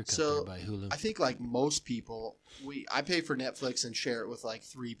little undercut So there by Hulu. I think like most people, I pay for Netflix and share it with like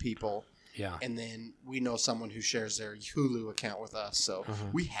 3 people, Yeah, and then we know someone who shares their Hulu account with us. So Uh-huh.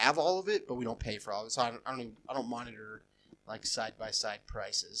 we have all of it, but we don't pay for all of it. So I don't monitor like side by side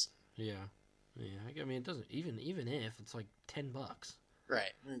prices. yeah. I mean, it doesn't even if it's like $10.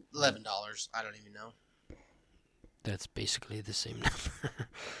 Right, $11. I don't even know. That's basically the same number.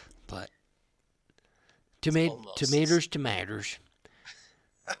 But almost. tomatoes.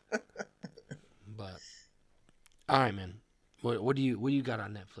 But all right, man. What do you got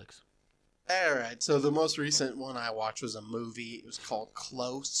on Netflix? All right. So the most recent one I watched was a movie. It was called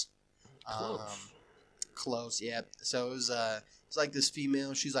Close. Close. Yeah. So it was it's like this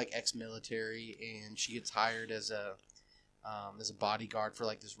female. She's like ex-military, and she gets hired as a bodyguard for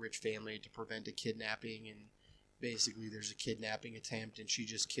like this rich family to prevent a kidnapping. And basically, there's a kidnapping attempt, and she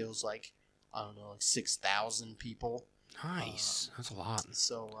just kills like 6,000 people. Nice. That's a lot.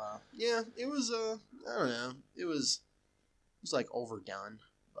 So yeah, it was I don't know. It was like overdone,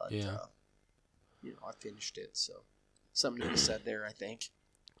 but Yeah. I finished it. So something to be said there, I think.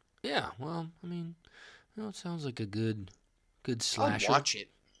 Yeah. Well, I mean, it sounds like a good I'll slasher. watch it.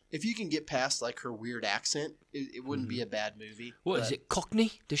 If you can get past like her weird accent, it wouldn't be a bad movie. What is but it?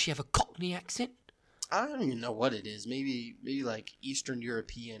 Cockney? Does she have a Cockney accent? I don't even know what it is. Maybe like Eastern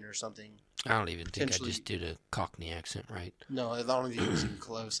European or something. I don't even think I Potentially- just did a Cockney accent right. No, I don't think it was even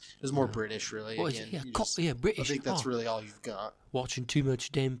close. It was more British, really. What is it? Again, Yeah, you just- yeah, British. I think that's Oh, really all you've got. watching too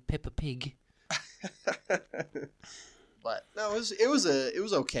much damn Peppa Pig. But no, it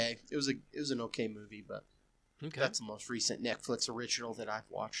was okay. It was an okay movie, but Okay. that's the most recent Netflix original that I've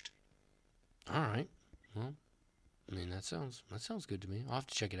watched. All right. Well, I mean that sounds good to me. I'll have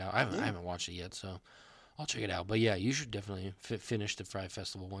to check it out. I haven't watched it yet, so I'll check it out. But yeah, you should definitely finish the Fry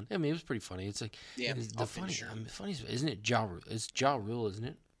Festival one. I mean, it was pretty funny. It's like Yeah, the I'll funny, finish it. funny, isn't it? Ja Rule. It's Ja Rule, isn't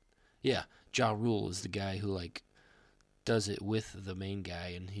it? Yeah, Ja Rule is the guy who like does it with the main guy,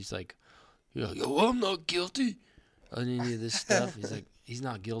 and he's like, "Oh, I'm not guilty," on any of this stuff. He's like, he's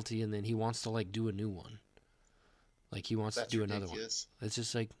not guilty, and then he wants to like do a new one. Like he wants That's to do another ridiculous. one. It's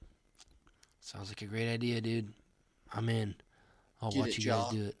just like, sounds like a great idea, dude. I'm in. I'll Get watch it, you guys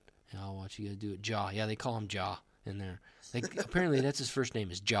Ja. do it. Yeah, I'll watch you guys do it. Ja. Yeah, they call him Ja in there. Like, apparently that's his first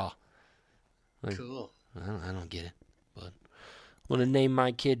name is Ja. Like, Cool. I don't get it, but want to name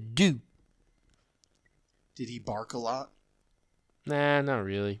my kid Do. Did he bark a lot? Nah, not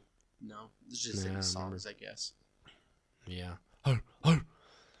really. No, it's just in Nah, the I remember. songs, I guess. Yeah.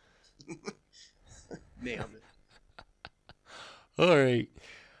 Nailed it. All right.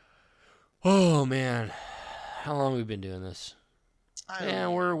 Oh man, how long have we been doing this? Yeah,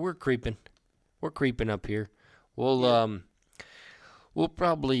 we're creeping. We're creeping up here. We'll we'll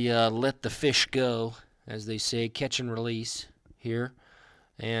probably let the fish go, as they say, catch and release here,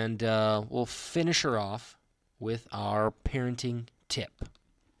 and we'll finish her off with our parenting tip.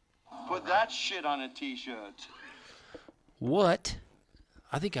 Put that shit on a t-shirt. What?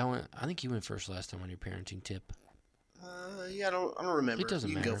 I think you went first last time on your parenting tip. Yeah, I don't remember. It doesn't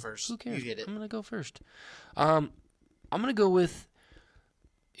you matter. can go first. Who cares? You hit it. I'm gonna go first. I'm gonna go with,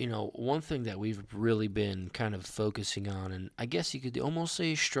 one thing that we've really been kind of focusing on, and I guess you could almost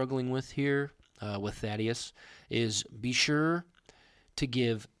say struggling with here with Thaddeus, is be sure to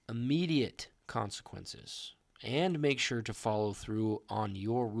give immediate consequences and make sure to follow through on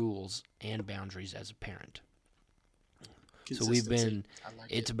your rules and boundaries as a parent. So we've been, I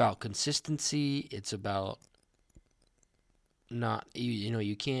like it's it. about consistency. It's about not,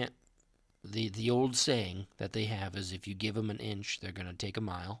 you can't, the old saying that they have is if you give them an inch, they're going to take a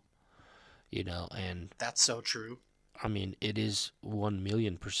mile, and That's so true. I mean, it is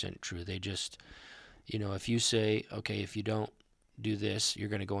 1,000,000% true. They just, if you say, okay, if you don't do this, you're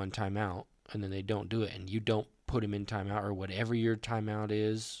going to go in timeout, and then they don't do it, and you don't put them in timeout or whatever your timeout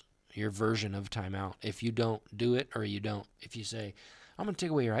is, your version of timeout. If you don't do it, or if you say, I'm going to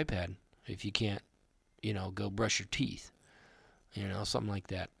take away your iPad if you can't, go brush your teeth, something like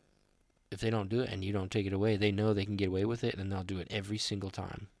that. If they don't do it and you don't take it away, they know they can get away with it, and they'll do it every single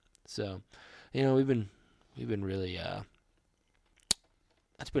time. So, we've been really,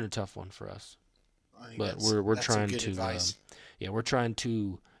 that's been a tough one for us. I think But that's- we're that's some trying good to, advice. we're trying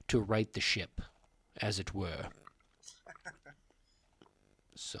to right the ship, as it were.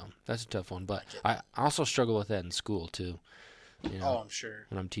 So that's a tough one. But I also struggle with that in school too. Oh, I'm sure.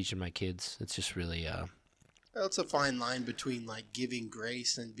 When I'm teaching my kids, it's just really, Well, it's a fine line between like giving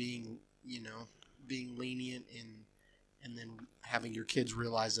grace and being, being lenient and then having your kids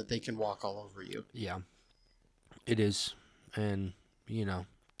realize that they can walk all over you. yeah, it is. And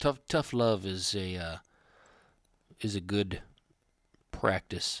tough love is a good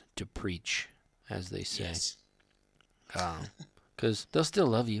practice to preach, as they say. Yes. Because they'll still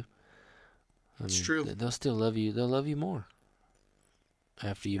love you. It's true. They'll still love you. They'll love you more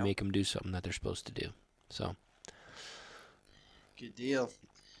after you make them do something that they're supposed to do. So, Good deal.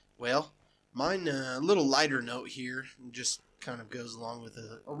 Well, mine, a little lighter note here, and just kind of goes along with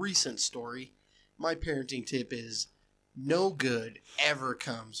a recent story. my parenting tip is no good ever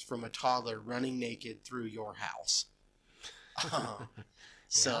comes from a toddler running naked through your house.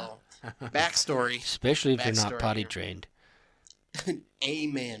 So, backstory. Especially if you're not Backstory potty here. trained.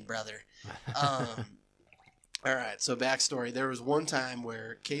 Amen, brother. All right, so backstory. There was one time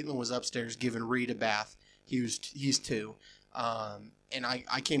where Caitlin was upstairs giving Reed a bath. He's 2. And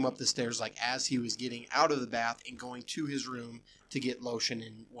I came up the stairs like as he was getting out of the bath and going to his room to get lotion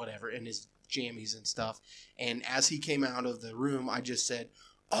and whatever and his jammies and stuff. And as he came out of the room, I just said,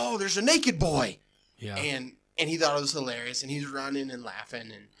 "Oh, there's a naked boy." Yeah. And he thought it was hilarious, and he's running and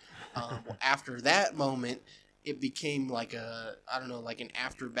laughing. And after that moment, it became like like an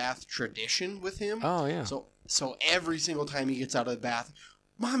after bath tradition with him. Oh, yeah. So every single time he gets out of the bath,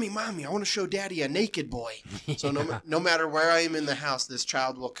 Mommy, I want to show Daddy a naked boy. So no matter where I am in the house, this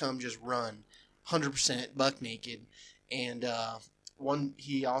child will come just run, 100% buck naked. And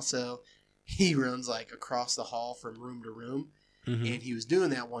he runs like across the hall from room to room. Mm-hmm. And he was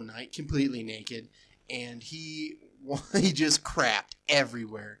doing that one night, completely naked, and he just crapped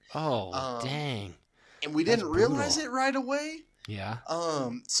everywhere. Oh, dang. And we That's didn't realize brutal. it right away. Yeah.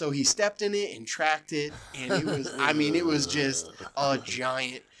 So he stepped in it and tracked it, and it was, it was just a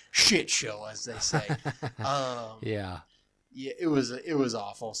giant shit show, as they say. Yeah. Yeah, it was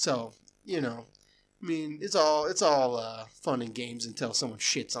awful. So, it's all fun and games until someone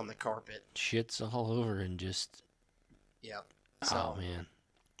shits on the carpet. Shit's all over and just... Yeah. Oh, man.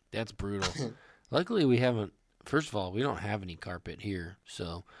 That's brutal. Luckily, we haven't... First of all, we don't have any carpet here,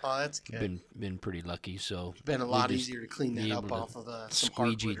 so... Oh, that's good. Been pretty lucky, so... It's been a lot easier to clean that be up able to off of some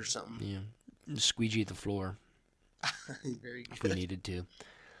hardwood or something. Yeah. Squeegee the floor. Very good. If we needed to.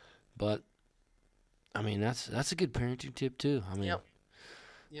 But, I mean, that's a good parenting tip, too. I mean,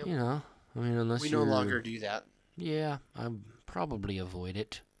 Yep. Unless we you're... no longer do that. Yeah, I'd probably avoid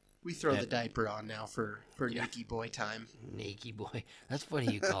it. We throw the diaper on now for naked boy time. Naked boy. That's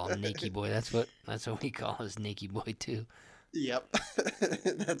funny you call him naked boy. That's what we call his naked boy too. Yep.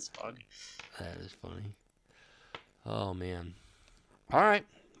 That's funny. That is funny. Oh man. All right.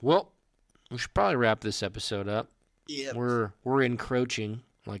 Well, we should probably wrap this episode up. Yeah. We're encroaching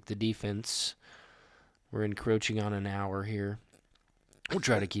like the defense. We're encroaching on an hour here. We'll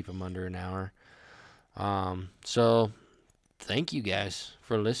try to keep them under an hour. So thank you guys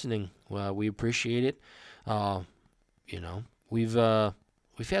for listening. We appreciate it. We've had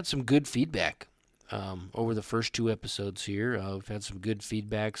some good feedback over the first 2 episodes here. We've had some good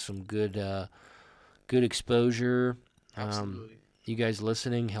feedback, some good exposure. Absolutely. You guys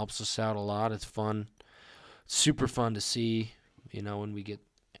listening helps us out a lot. It's fun. It's super fun to see, when we get,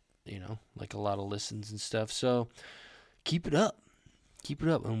 like a lot of listens and stuff. So keep it up. Keep it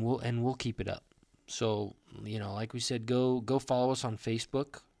up, and we'll keep it up. So, like we said, go follow us on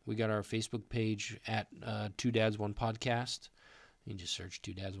Facebook. We got our Facebook page at 2 Dads 1 Podcast. You can just search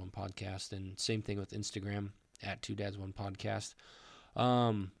 2 Dads 1 Podcast, and same thing with Instagram at 2 Dads 1 Podcast.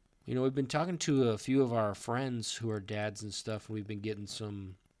 We've been talking to a few of our friends who are dads and stuff, and we've been getting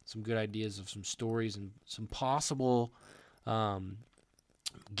some good ideas of some stories and some possible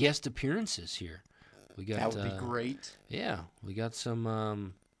guest appearances here. That would be great. Yeah, we got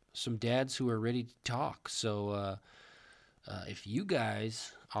some dads who are ready to talk. So if you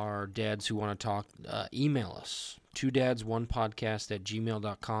guys are dads who want to talk, email us,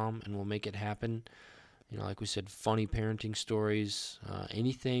 2dads1podcast@gmail.com, and we'll make it happen. Like we said, funny parenting stories,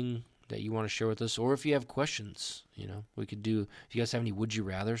 anything that you want to share with us, or if you have questions, we could do. If you guys have any would you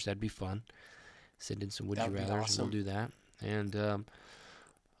rathers, that'd be fun. Send in some would you rathers, awesome. and we'll do that. And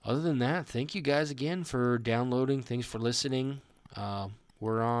other than that, thank you guys again for downloading. Thanks for listening.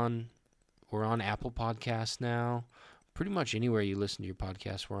 We're on Apple Podcasts now. Pretty much anywhere you listen to your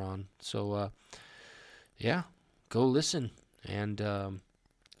podcast, we're on. So, go listen. And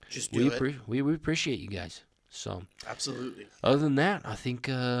just do it. We appreciate you guys. So absolutely. Other than that, I think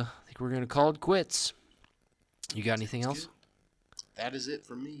we're gonna call it quits. You got anything else? That is it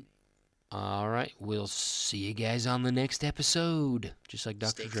for me. All right, we'll see you guys on the next episode. Just like Dr.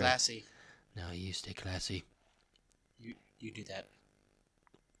 Stay Dre. classy. No, you stay classy. You do that.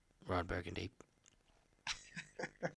 Rod Burgundy.